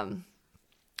 Mm-hmm.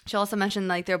 She also mentioned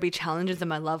like there'll be challenges in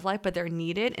my love life, but they're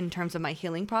needed in terms of my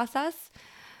healing process.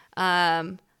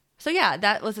 So yeah,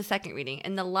 that was the second reading.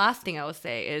 And the last thing I will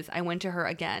say is I went to her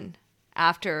again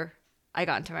after I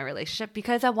got into my relationship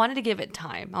because I wanted to give it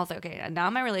time. I was like, okay, now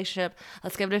in my relationship,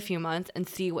 let's give it a few months and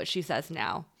see what she says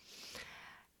now.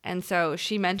 And so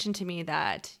she mentioned to me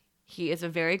that he is a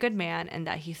very good man and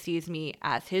that he sees me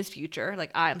as his future.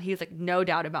 Like he's like no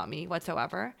doubt about me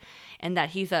whatsoever. And that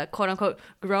he's a quote unquote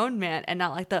grown man and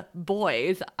not like the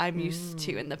boys I'm used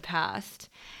to in the past.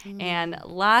 And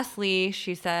lastly,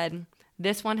 she said,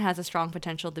 this one has a strong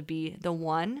potential to be the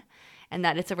one and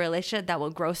that it's a relationship that will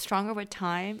grow stronger with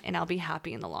time and I'll be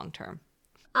happy in the long term.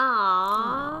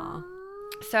 Aww.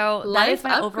 So that is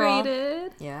my overall.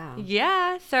 Yeah.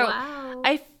 Yeah. So wow.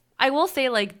 I will say,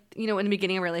 like, you know, in the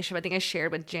beginning of a relationship, I think I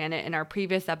shared with Janet in our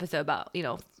previous episode about, you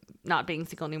know, not being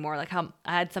single anymore, like how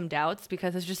I had some doubts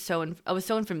because it's just I was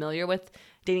so unfamiliar with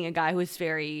dating a guy who was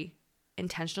very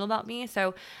intentional about me.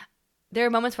 So there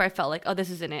are moments where I felt like, oh, this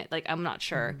isn't it. Like, I'm not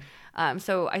sure.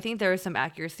 So I think there is some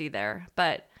accuracy there.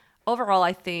 But overall,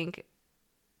 I think,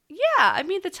 yeah, I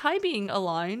mean, the timing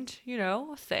aligned, you know,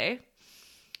 I'll say.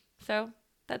 So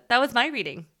that was my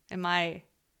reading and my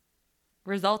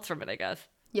results from it, I guess.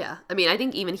 Yeah. I mean, I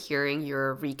think even hearing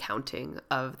your recounting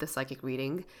of the psychic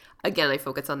reading, again, I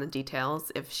focus on the details.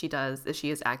 If she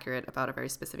is accurate about a very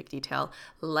specific detail,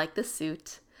 like the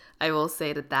suit, I will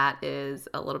say that is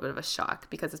a little bit of a shock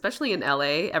because especially in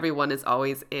LA, everyone is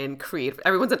always in creative.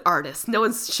 Everyone's an artist. No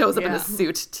one shows up in a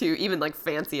suit to even like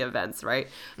fancy events, right?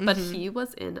 Mm-hmm. But he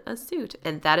was in a suit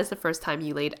and that is the first time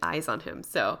you laid eyes on him.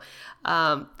 So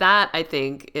that I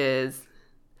think is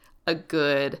a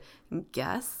good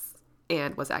guess.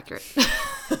 And was accurate.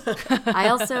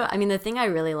 I mean, the thing I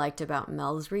really liked about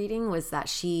Mel's reading was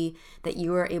that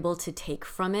you were able to take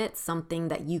from it something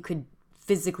that you could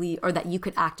physically or that you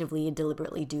could actively and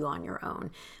deliberately do on your own,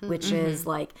 which is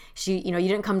like you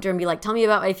didn't come to her and be like, tell me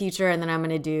about my future and then I'm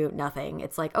going to do nothing.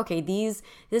 It's like, okay,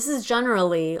 this is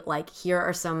generally like, here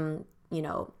are some,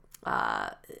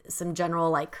 some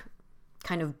general like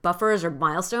kind of buffers or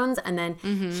milestones, and then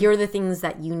here are the things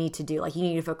that you need to do. Like, you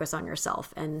need to focus on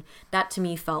yourself. And that to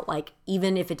me felt like,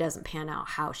 even if it doesn't pan out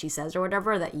how she says or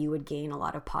whatever, that you would gain a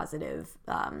lot of positive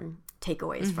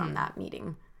takeaways from that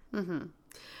meeting.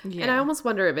 Yeah. And I almost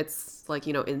wonder if it's like,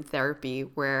 in therapy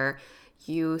where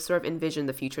you sort of envision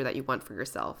the future that you want for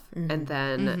yourself, and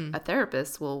then a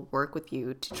therapist will work with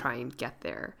you to try and get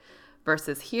there.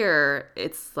 Versus here,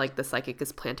 it's like the psychic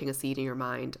is planting a seed in your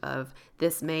mind of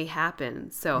this may happen.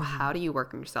 So how do you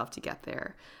work on yourself to get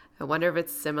there? I wonder if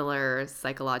it's similar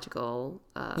psychological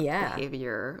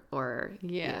behavior or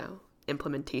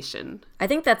implementation. I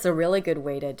think that's a really good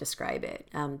way to describe it.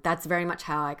 That's very much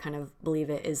how I kind of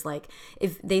believe it is like,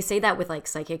 if they say that with like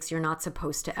psychics, you're not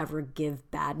supposed to ever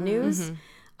give bad news.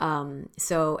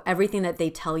 So everything that they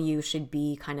tell you should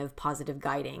be kind of positive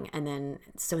guiding. And then,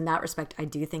 so in that respect, I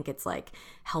do think it's like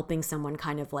helping someone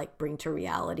kind of like bring to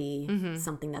reality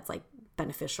something that's like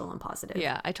beneficial and positive.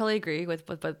 Yeah, I totally agree with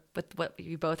what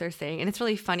you both are saying. And it's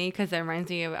really funny because it reminds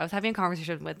me of, I was having a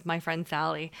conversation with my friend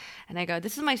Sally and I go,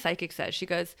 this is my psychic says. She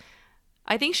goes,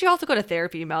 I think she also go to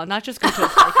therapy, Mel, not just go to a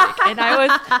psychic. And I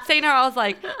was saying to her, I was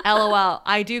like, LOL,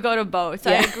 I do go to both.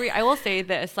 So I agree. I will say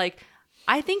this, like,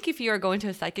 I think if you are going to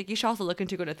a psychic, you should also look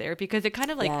into go to therapy because it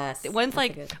kind of like one's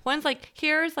like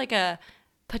here's like a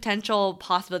potential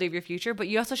possibility of your future, but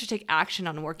you also should take action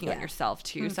on working on yourself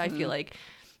too. So I feel like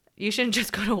you shouldn't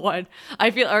just go to one.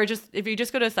 Or just if you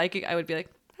just go to a psychic, I would be like,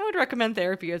 I would recommend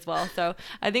therapy as well. So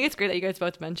I think it's great that you guys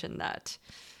both mentioned that.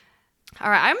 All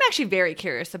right, I'm actually very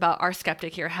curious about our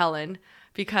skeptic here, Helen,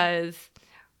 because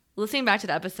listening back to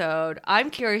the episode, I'm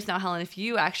curious now, Helen, if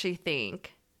you actually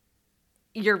think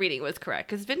your reading was correct,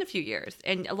 because it's been a few years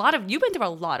and you've been through a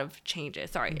lot of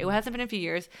changes. Sorry, it hasn't been a few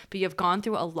years, but you've gone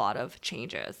through a lot of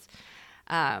changes.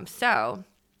 So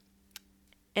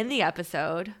in the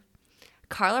episode,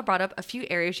 Carla brought up a few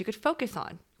areas you could focus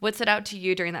on. What stood out to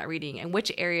you during that reading, and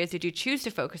which areas did you choose to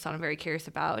focus on? I'm very curious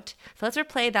about. So let's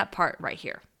replay that part right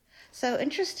here. So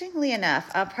interestingly enough,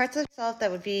 parts of yourself that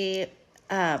would be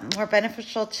more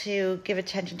beneficial to give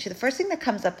attention to, the first thing that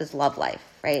comes up is love life,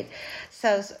 right?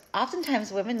 So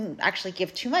oftentimes women actually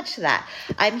give too much to that.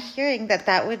 I'm hearing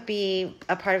that would be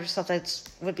a part of yourself that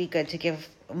would be good to give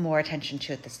more attention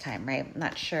to at this time, right? I'm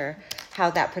not sure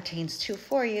how that pertains to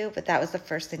for you, but that was the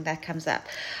first thing that comes up.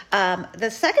 The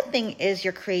second thing is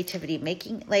your creativity,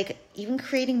 even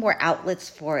creating more outlets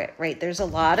for it, right? There's a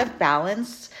lot of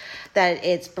balance that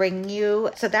it's bringing you.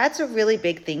 So that's a really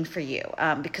big thing for you,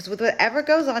 because with whatever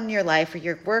goes on in your life or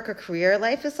your work or career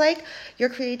life is like, your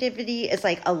creativity is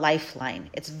like a lifeline.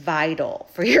 It's vital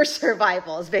for your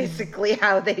survival is basically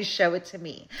how they show it to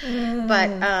me.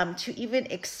 But to even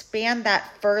expand that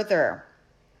further,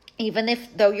 even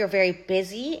though you're very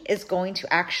busy, is going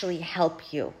to actually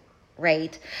help you.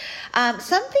 Right.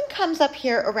 Something comes up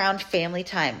here around family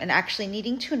time and actually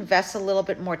needing to invest a little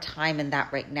bit more time in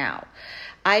that right now.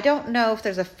 I don't know if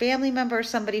there's a family member or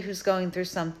somebody who's going through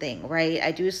something, right?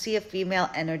 I do see a female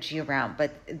energy around,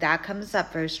 but that comes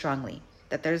up very strongly,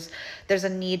 that there's a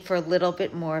need for a little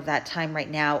bit more of that time right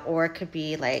now. Or it could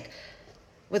be like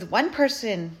with one person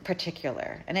in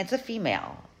particular, and it's a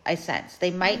female, I sense.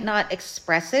 They might not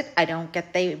express it. I don't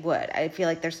get they would. I feel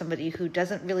like there's somebody who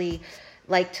doesn't really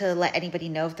like to let anybody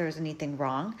know if there's anything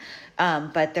wrong.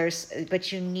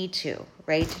 But you need to,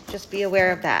 right? Just be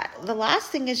aware of that. The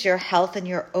last thing is your health and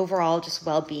your overall just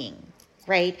well-being,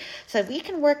 right? So we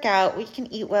can work out, we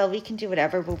can eat well, we can do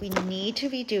whatever, but we need to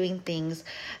be doing things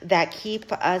that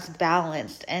keep us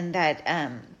balanced and that,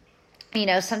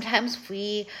 sometimes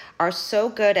we are so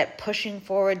good at pushing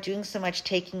forward, doing so much,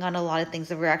 taking on a lot of things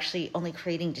that we're actually only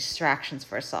creating distractions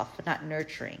for ourselves, but not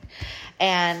nurturing.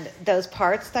 And those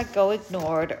parts that go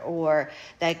ignored or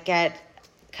that get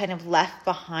kind of left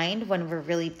behind when we're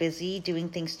really busy doing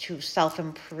things to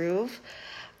self-improve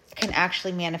can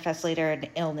actually manifest later in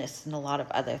illness and a lot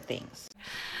of other things.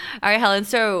 All right, Helen.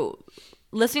 So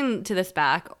listening to this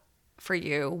back for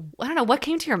you, I don't know, what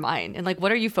came to your mind and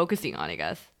what are you focusing on, I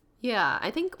guess? Yeah, I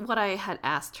think what I had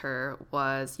asked her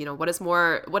was, what is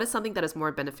something that is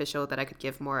more beneficial that I could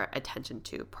give more attention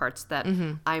to, parts that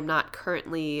I'm not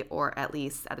currently, or at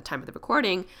least at the time of the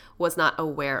recording, was not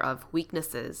aware of,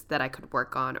 weaknesses that I could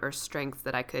work on or strengths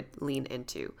that I could lean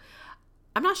into.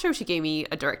 I'm not sure if she gave me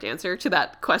a direct answer to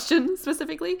that question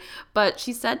specifically, but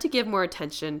she said to give more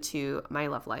attention to my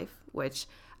love life, which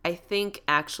I think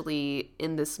actually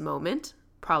in this moment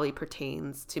probably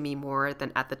pertains to me more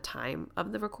than at the time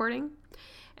of the recording.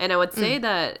 And I would say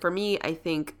that for me, I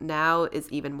think now is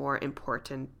even more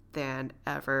important than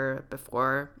ever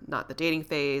before, not the dating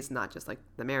phase, not just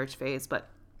the marriage phase, but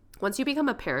once you become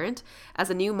a parent, as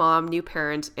a new mom, new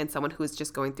parent, and someone who is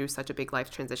just going through such a big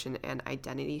life transition and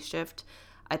identity shift,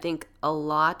 I think a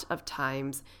lot of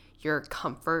times your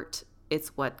comfort is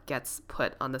what gets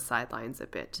put on the sidelines a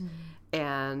bit.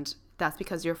 And that's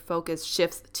because your focus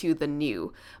shifts to the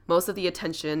new. Most of the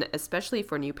attention, especially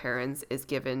for new parents, is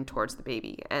given towards the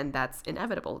baby. And that's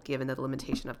inevitable given the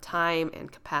limitation of time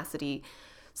and capacity.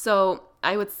 So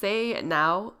I would say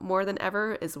now more than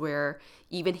ever is where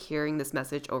even hearing this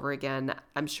message over again,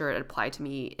 I'm sure it applied to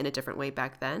me in a different way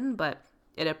back then, but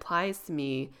it applies to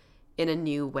me in a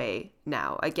new way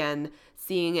now. Again,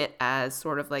 seeing it as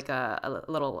sort of like a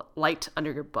little light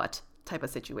under your butt type of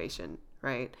situation,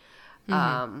 right?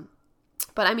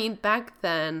 But I mean, back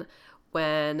then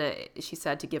when she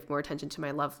said to give more attention to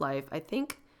my love life, I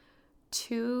think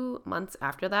 2 months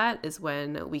after that is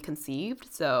when we conceived.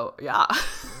 So yeah.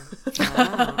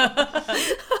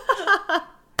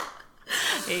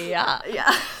 Yeah.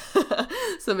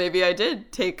 So maybe I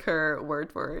did take her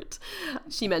word for it.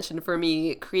 She mentioned for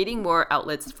me creating more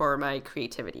outlets for my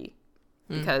creativity.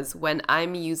 Because when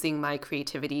I'm using my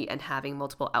creativity and having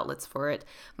multiple outlets for it,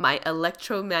 my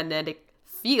electromagnetic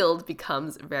field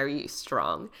becomes very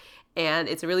strong. And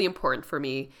it's really important for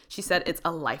me. She said it's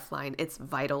a lifeline. It's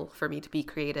vital for me to be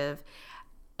creative.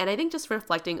 And I think just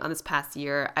reflecting on this past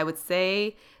year, I would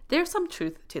say there's some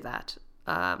truth to that.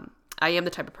 I am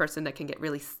the type of person that can get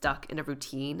really stuck in a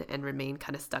routine and remain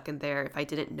kind of stuck in there if I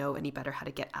didn't know any better how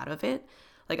to get out of it.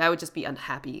 I would just be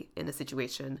unhappy in a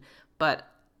situation. But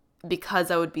because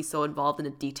I would be so involved in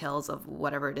the details of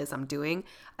whatever it is I'm doing,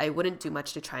 I wouldn't do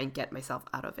much to try and get myself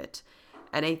out of it.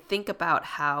 And I think about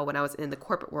how when I was in the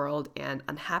corporate world and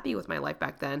unhappy with my life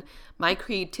back then, my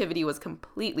creativity was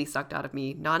completely sucked out of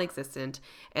me, non-existent.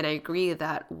 And I agree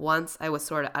that once I was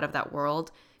sort of out of that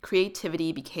world,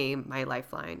 creativity became my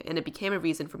lifeline. And it became a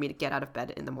reason for me to get out of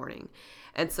bed in the morning.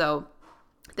 And so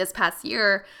this past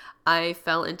year, I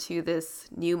fell into this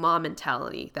new mom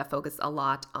mentality that focused a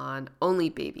lot on only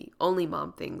baby, only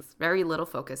mom things, very little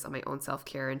focus on my own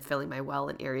self-care and filling my well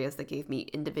in areas that gave me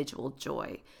individual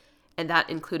joy. And that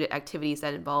included activities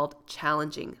that involved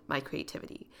challenging my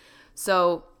creativity.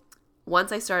 So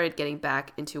once I started getting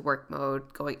back into work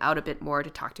mode, going out a bit more to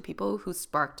talk to people who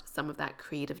sparked some of that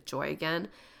creative joy again,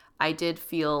 I did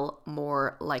feel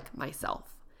more like myself.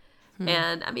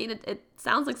 And I mean, it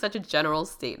sounds like such a general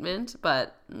statement,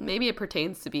 but maybe it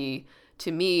pertains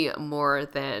to me more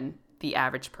than the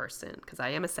average person, because I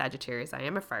am a Sagittarius, I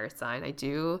am a fire sign. I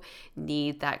do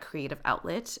need that creative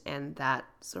outlet and that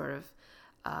sort of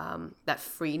that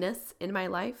freeness in my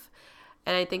life.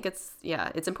 And I think it's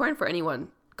important for anyone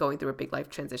going through a big life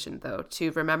transition, though, to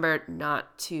remember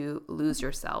not to lose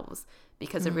yourselves,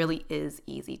 because it really is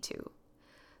easy to.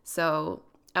 So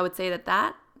I would say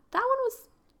that one was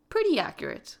pretty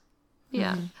accurate.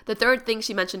 Yeah. The third thing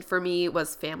she mentioned for me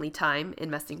was family time,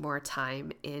 investing more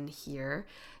time in here.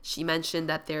 She mentioned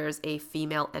that there's a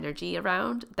female energy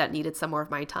around that needed some more of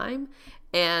my time.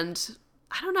 And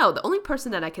I don't know, the only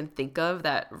person that I can think of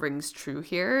that rings true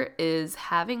here is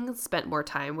having spent more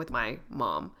time with my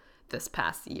mom this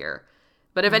past year.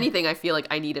 But if anything, I feel like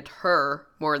I needed her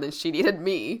more than she needed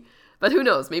me. But who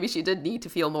knows? Maybe she did need to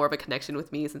feel more of a connection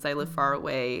with me since I live far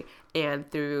away.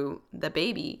 And through the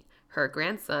baby, her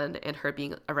grandson, and her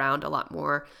being around a lot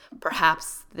more,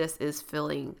 perhaps this is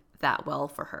filling that well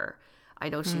for her. I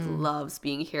know she loves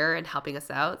being here and helping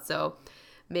us out. So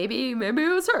maybe it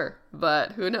was her.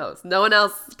 But who knows? No one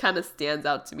else kind of stands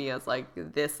out to me as like,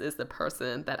 this is the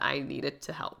person that I needed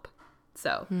to help.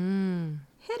 So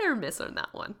hit or miss on that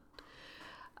one.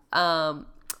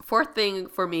 Fourth thing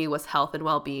for me was health and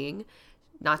well-being,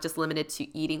 not just limited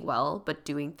to eating well, but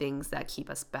doing things that keep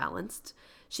us balanced.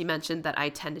 She mentioned that I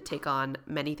tend to take on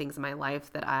many things in my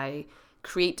life that I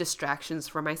create distractions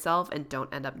for myself and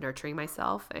don't end up nurturing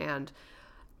myself. And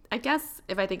I guess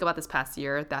if I think about this past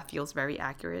year, that feels very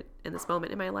accurate in this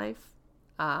moment in my life.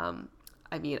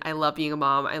 I mean, I love being a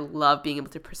mom. I love being able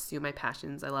to pursue my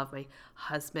passions. I love my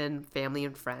husband, family,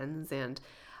 and friends. And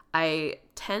I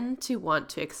tend to want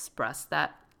to express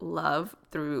that love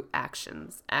through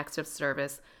actions, acts of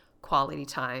service, quality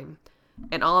time,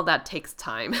 and all of that takes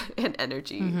time and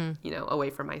energy, away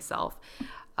from myself.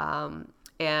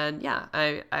 And yeah,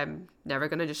 I'm never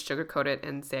going to just sugarcoat it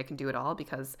and say I can do it all,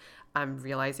 because I'm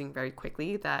realizing very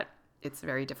quickly that it's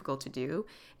very difficult to do.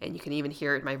 And you can even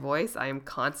hear it in my voice. I am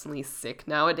constantly sick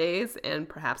nowadays and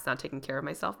perhaps not taking care of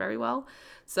myself very well.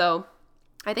 So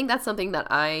I think that's something that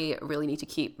I really need to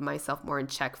keep myself more in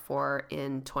check for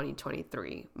in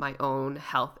 2023, my own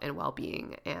health and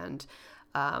well-being. And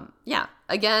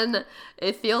again,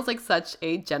 it feels like such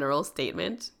a general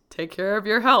statement. Take care of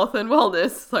your health and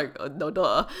wellness. Like, no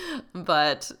duh.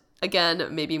 But again,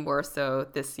 maybe more so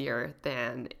this year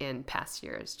than in past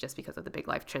years, just because of the big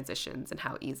life transitions and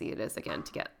how easy it is, again,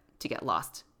 to get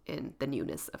lost in the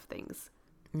newness of things.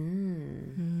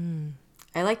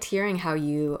 I liked hearing how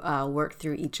you worked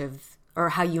through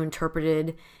how you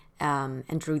interpreted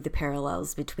and drew the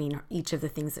parallels between each of the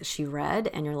things that she read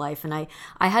in your life. And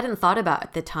I hadn't thought about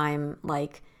at the time,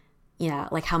 like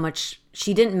how much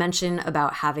she didn't mention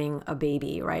about having a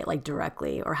baby, right? Like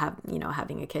directly, or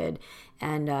having a kid.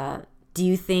 And do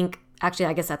you think, actually,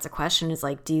 I guess that's a question, is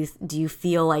like, do you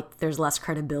feel like there's less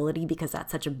credibility because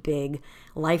that's such a big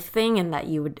life thing, and that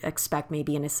you would expect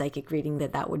maybe in a psychic reading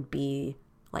that would be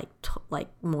like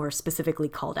more specifically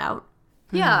called out?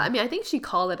 Yeah, I mean, I think she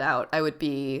called it out. I would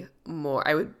be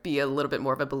a little bit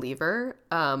more of a believer.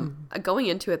 Going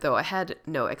into it, though, I had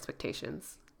no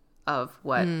expectations of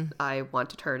what I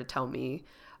wanted her to tell me.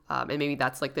 And maybe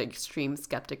that's like the extreme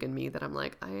skeptic in me, that I'm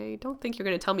like, I don't think you're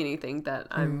going to tell me anything that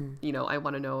I'm, I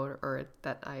want to know, or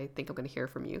that I think I'm going to hear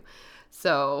from you.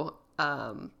 So,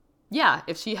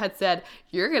 if she had said,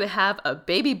 you're going to have a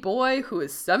baby boy who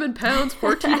is 7 pounds,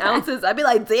 14 ounces, I'd be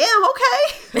like, damn,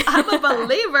 okay. I'm a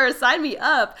believer. Sign me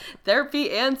up.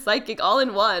 Therapy and psychic all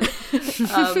in one.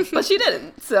 But she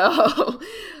didn't. So,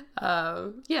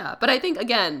 but I think,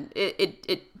 again,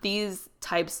 these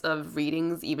types of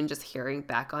readings, even just hearing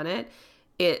back on it,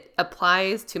 it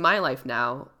applies to my life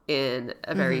now in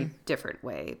a very different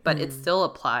way, but it still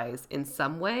applies in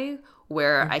some way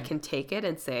where I can take it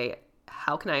and say,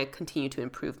 how can I continue to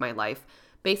improve my life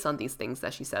based on these things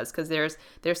that she says? Because there's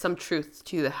some truth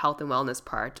to the health and wellness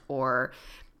part, or,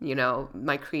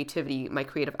 my creativity, my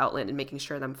creative outlet, and making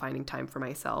sure that I'm finding time for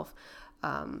myself.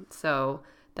 So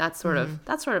that's sort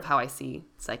of how I see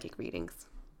psychic readings.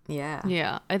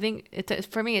 Yeah. I think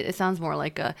for me, it sounds more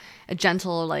like a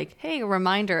gentle, like, hey, a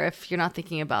reminder if you're not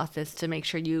thinking about this, to make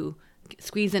sure you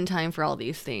squeeze in time for all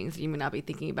these things you may not be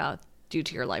thinking about due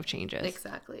to your life changes.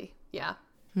 Exactly. Yeah.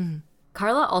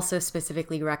 Carla also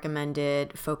specifically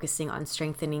recommended focusing on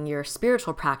strengthening your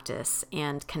spiritual practice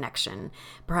and connection,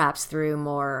 perhaps through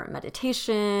more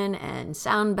meditation and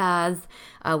sound baths,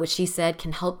 which she said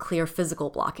can help clear physical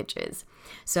blockages.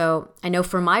 So I know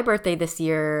for my birthday this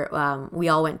year, we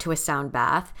all went to a sound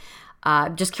bath.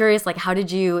 Just curious, like, how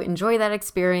did you enjoy that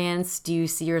experience? Do you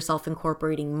see yourself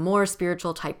incorporating more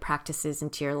spiritual type practices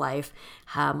into your life?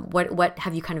 What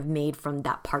have you kind of made from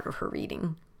that part of her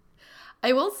reading?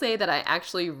 I will say that I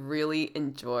actually really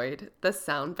enjoyed the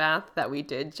sound bath that we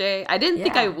did, Jay. I didn't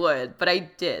think I would, but I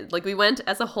did. Like, we went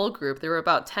as a whole group. There were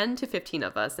about 10 to 15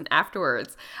 of us. And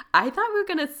afterwards, I thought we were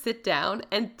going to sit down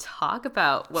and talk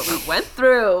about what we went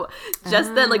through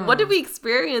just then. Like, what did we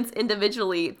experience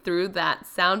individually through that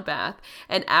sound bath?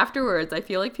 And afterwards, I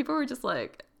feel like people were just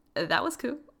like, that was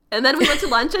cool. And then we went to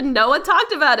lunch and no one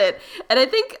talked about it. And I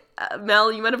think,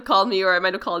 Mel, you might have called me or I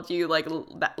might have called you like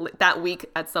that week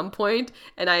at some point.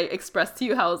 And I expressed to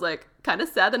you how I was like kind of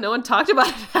sad that no one talked about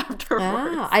it afterwards.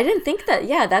 Ah, I didn't think that.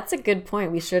 Yeah, that's a good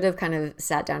point. We should have kind of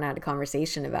sat down and had a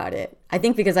conversation about it. I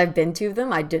think because I've been to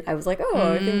them, I was like,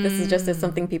 oh, I think this is just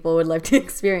something people would like to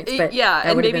experience. But yeah,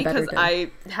 and maybe because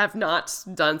I have not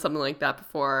done something like that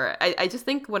before. I just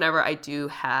think whenever I do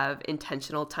have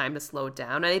intentional time to slow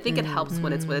down, and I think it helps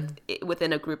when it's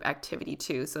within a group activity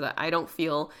too, so that I don't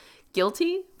feel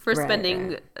guilty for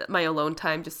spending my alone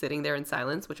time just sitting there in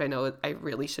silence, which I know I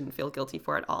really shouldn't feel guilty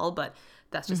for at all, but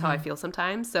that's just how I feel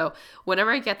sometimes. So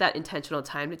whenever I get that intentional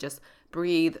time to just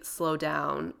breathe, slow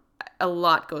down, a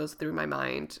lot goes through my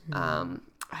mind.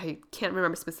 I can't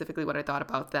remember specifically what I thought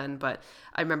about then, but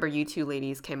I remember you two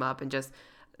ladies came up and just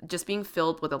being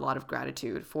filled with a lot of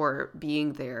gratitude for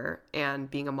being there and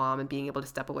being a mom and being able to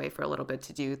step away for a little bit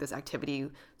to do this activity,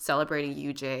 celebrating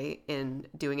you, Jay, in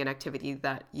doing an activity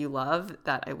that you love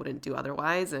that I wouldn't do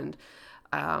otherwise. And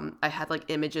I had like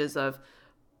images of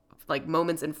like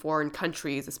moments in foreign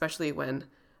countries, especially when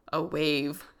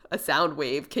a sound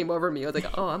wave came over me. I was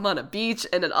like, oh, I'm on a beach.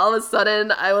 And then all of a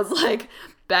sudden I was like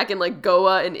back in like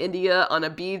Goa in India on a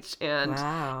beach. And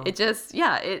it just,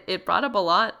 it brought up a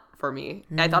lot for me.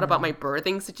 I thought about my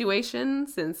birthing situation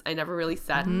since I never really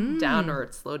sat down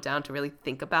or slowed down to really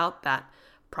think about that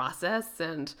process.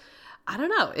 And I don't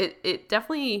know, it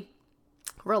definitely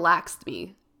relaxed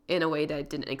me in a way that I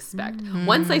didn't expect.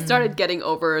 Once I started getting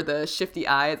over the shifty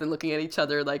eyes and looking at each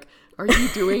other like, are you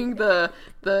doing the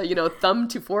thumb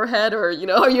to forehead, or are you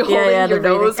holding your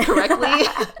nose correctly?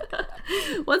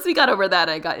 Once we got over that,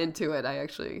 I got into it. I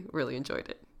actually really enjoyed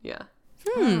it. Yeah.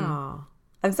 Oh.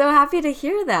 I'm so happy to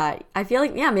hear that. I feel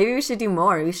like, maybe we should do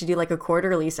more. We should do like a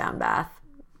quarterly sound bath.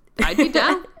 I'd be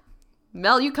down.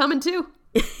 Mel, you coming too?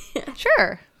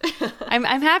 Sure. I'm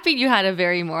happy you had a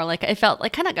very more like, it felt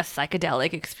like kind of like a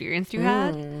psychedelic experience you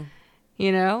had.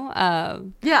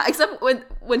 Yeah, except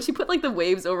when she put like the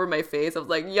waves over my face, I was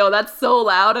like, yo, that's so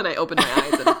loud. And I opened my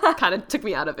eyes and it kind of took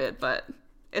me out of it. But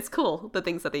it's cool, the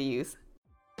things that they use.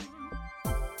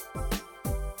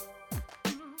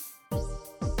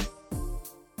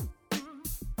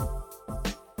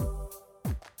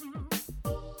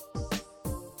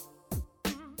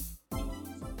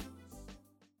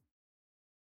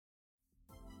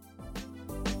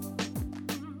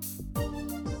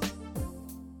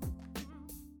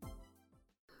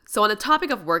 So on the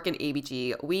topic of work in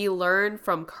ABG, we learned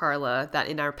from Carla that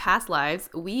in our past lives,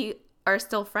 we are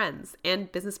still friends and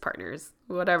business partners,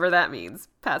 whatever that means,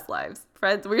 past lives.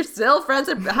 Friends, we're still friends.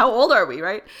 How old are we,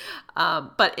 right?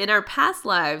 But in our past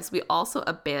lives, we also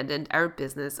abandoned our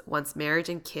business once marriage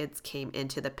and kids came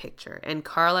into the picture. And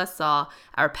Carla saw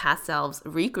our past selves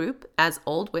regroup as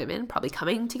old women, probably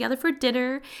coming together for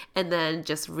dinner, and then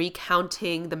just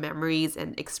recounting the memories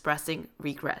and expressing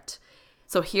regret.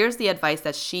 So here's the advice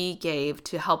that she gave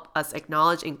to help us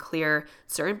acknowledge and clear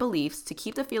certain beliefs to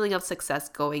keep the feeling of success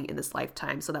going in this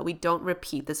lifetime so that we don't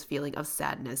repeat this feeling of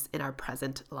sadness in our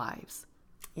present lives.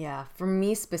 Yeah, for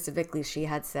me specifically, she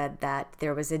had said that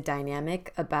there was a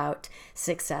dynamic about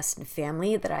success and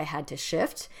family that I had to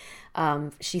shift.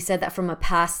 She said that from a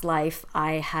past life,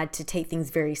 I had to take things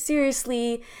very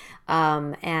seriously.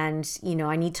 And,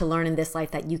 I need to learn in this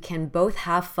life that you can both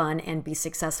have fun and be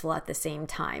successful at the same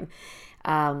time.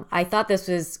 I thought this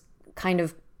was kind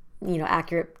of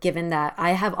accurate, given that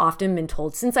I have often been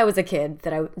told since I was a kid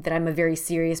that I'm a very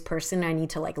serious person. I need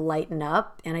to like lighten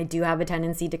up, and I do have a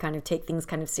tendency to kind of take things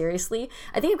kind of seriously.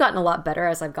 I think I've gotten a lot better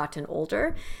as I've gotten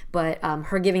older, but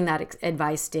her giving that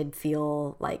advice did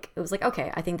feel like it was like,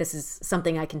 okay, I think this is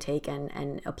something I can take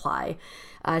and apply.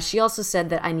 She also said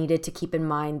that I needed to keep in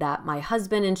mind that my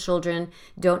husband and children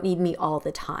don't need me all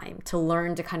the time, to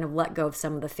learn to kind of let go of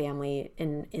some of the family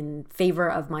in favor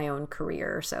of my own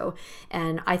career or so.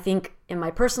 And I think in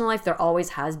my personal life, there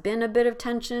always has been a bit of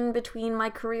tension between my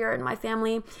career and my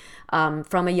family.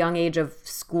 From a young age of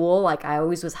school, like I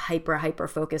always was hyper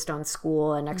focused on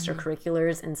school and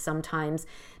extracurriculars, and sometimes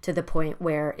to the point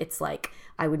where it's like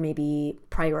I would maybe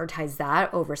prioritize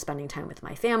that over spending time with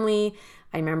my family.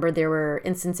 I remember there were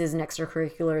instances in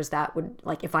extracurriculars that would,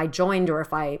 like, if I joined or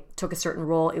if I took a certain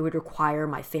role, it would require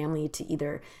my family to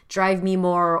either drive me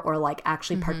more or like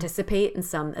actually participate in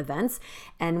some events.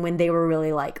 And when they were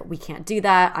really like, we can't do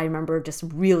that, I remember just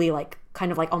really like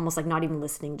kind of like almost like not even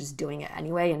listening, just doing it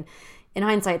anyway. And in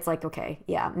hindsight, it's like, okay,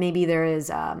 yeah, maybe there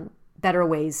is better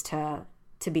ways to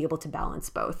be able to balance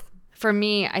both. For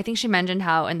me, I think she mentioned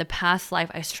how in the past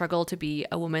life, I struggled to be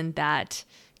a woman that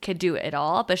could do it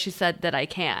all, but she said that I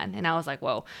can. And I was like,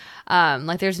 whoa,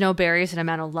 like there's no barriers to the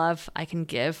amount of love I can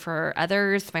give for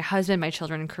others, my husband, my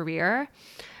children, and career.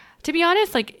 To be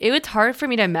honest, like it was hard for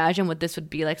me to imagine what this would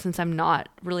be like, since I'm not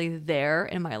really there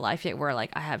in my life yet where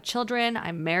like I have children,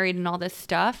 I'm married and all this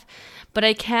stuff. But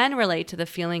I can relate to the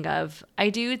feeling of, I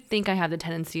do think I have the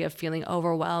tendency of feeling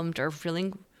overwhelmed or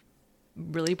feeling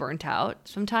really burnt out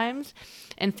sometimes,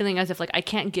 and feeling as if like I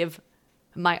can't give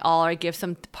my all or give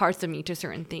some parts of me to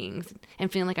certain things,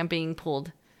 and feeling like I'm being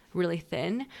pulled really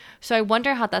thin. So I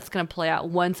wonder how that's going to play out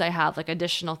once I have like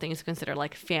additional things to consider,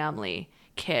 like family,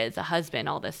 kids, a husband,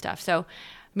 all this stuff. So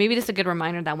maybe this is a good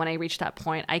reminder that when I reach that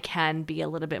point, I can be a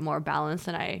little bit more balanced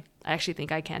than I actually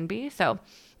think I can be. So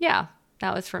yeah,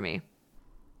 that was for me.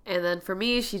 And then for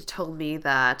me, she told me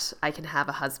that I can have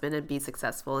a husband and be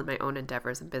successful in my own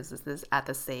endeavors and businesses at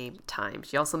the same time.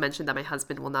 She also mentioned that my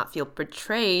husband will not feel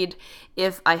betrayed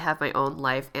if I have my own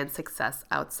life and success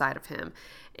outside of him.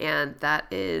 And that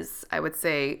is, I would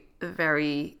say,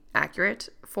 very accurate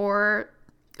for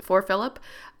Philip.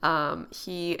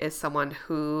 He is someone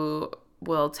who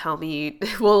will tell me,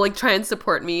 will like try and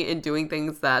support me in doing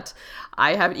things that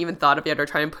I haven't even thought of yet, or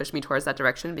try and push me towards that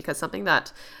direction. Because something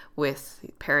that with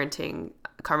parenting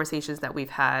conversations that we've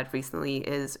had recently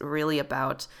is really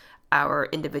about our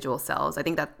individual selves. I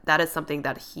think that is something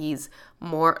that he's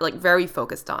more like very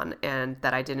focused on, and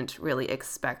that I didn't really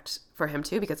expect for him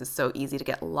to, because it's so easy to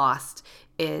get lost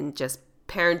in just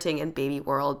parenting and baby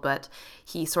world. But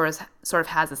he sort of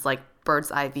has this like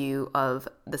bird's eye view of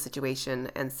the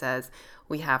situation and says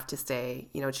we have to stay,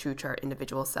 true to our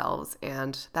individual selves.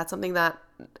 And that's something that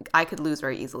I could lose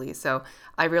very easily. So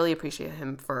I really appreciate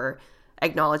him for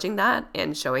acknowledging that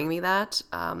and showing me that.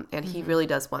 And he really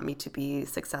does want me to be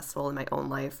successful in my own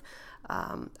life,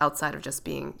 outside of just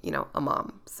being, a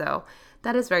mom. So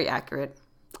that is very accurate.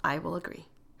 I will agree.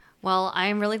 Well,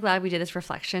 I'm really glad we did this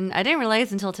reflection. I didn't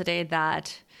realize until today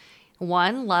that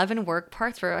love and work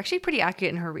parts were actually pretty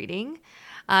accurate in her reading.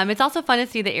 It's also fun to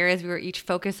see the areas we were each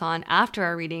focused on after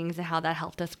our readings and how that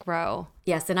helped us grow.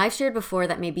 Yes, and I've shared before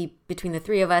that maybe between the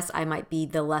three of us, I might be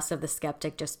the less of the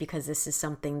skeptic, just because this is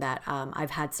something that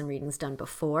I've had some readings done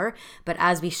before. But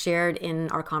as we shared in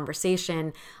our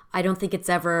conversation, I don't think it's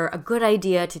ever a good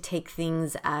idea to take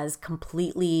things as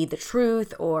completely the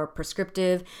truth or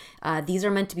prescriptive. These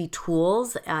are meant to be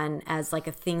tools, and as like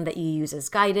a thing that you use as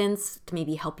guidance to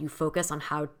maybe help you focus on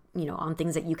how, on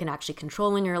things that you can actually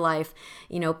control in your life.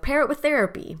 Pair it with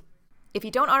therapy. If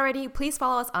you don't already, please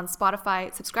follow us on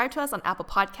Spotify, subscribe to us on Apple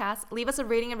Podcasts, leave us a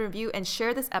rating and review, and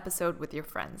share this episode with your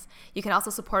friends. You can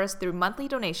also support us through monthly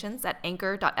donations at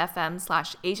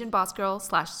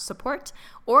anchor.fm/AsianBossGirl/support,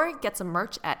 or get some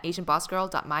merch at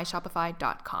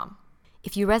asianbossgirl.myshopify.com.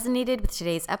 If you resonated with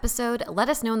today's episode, let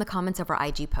us know in the comments of our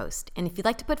IG post. And if you'd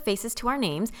like to put faces to our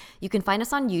names, you can find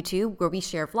us on YouTube, where we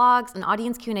share vlogs, an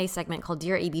audience Q&A segment called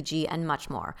Dear ABG, and much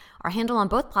more. Our handle on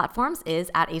both platforms is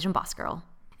 @AsianBossGirl.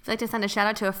 If you'd like to send a shout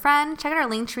out to a friend, check out our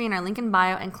link tree in our link in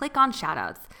bio and click on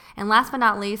shoutouts. And last but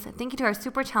not least, thank you to our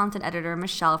super talented editor,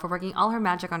 Michelle, for working all her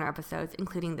magic on our episodes,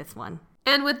 including this one.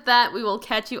 And with that, we will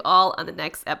catch you all on the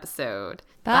next episode.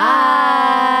 Bye.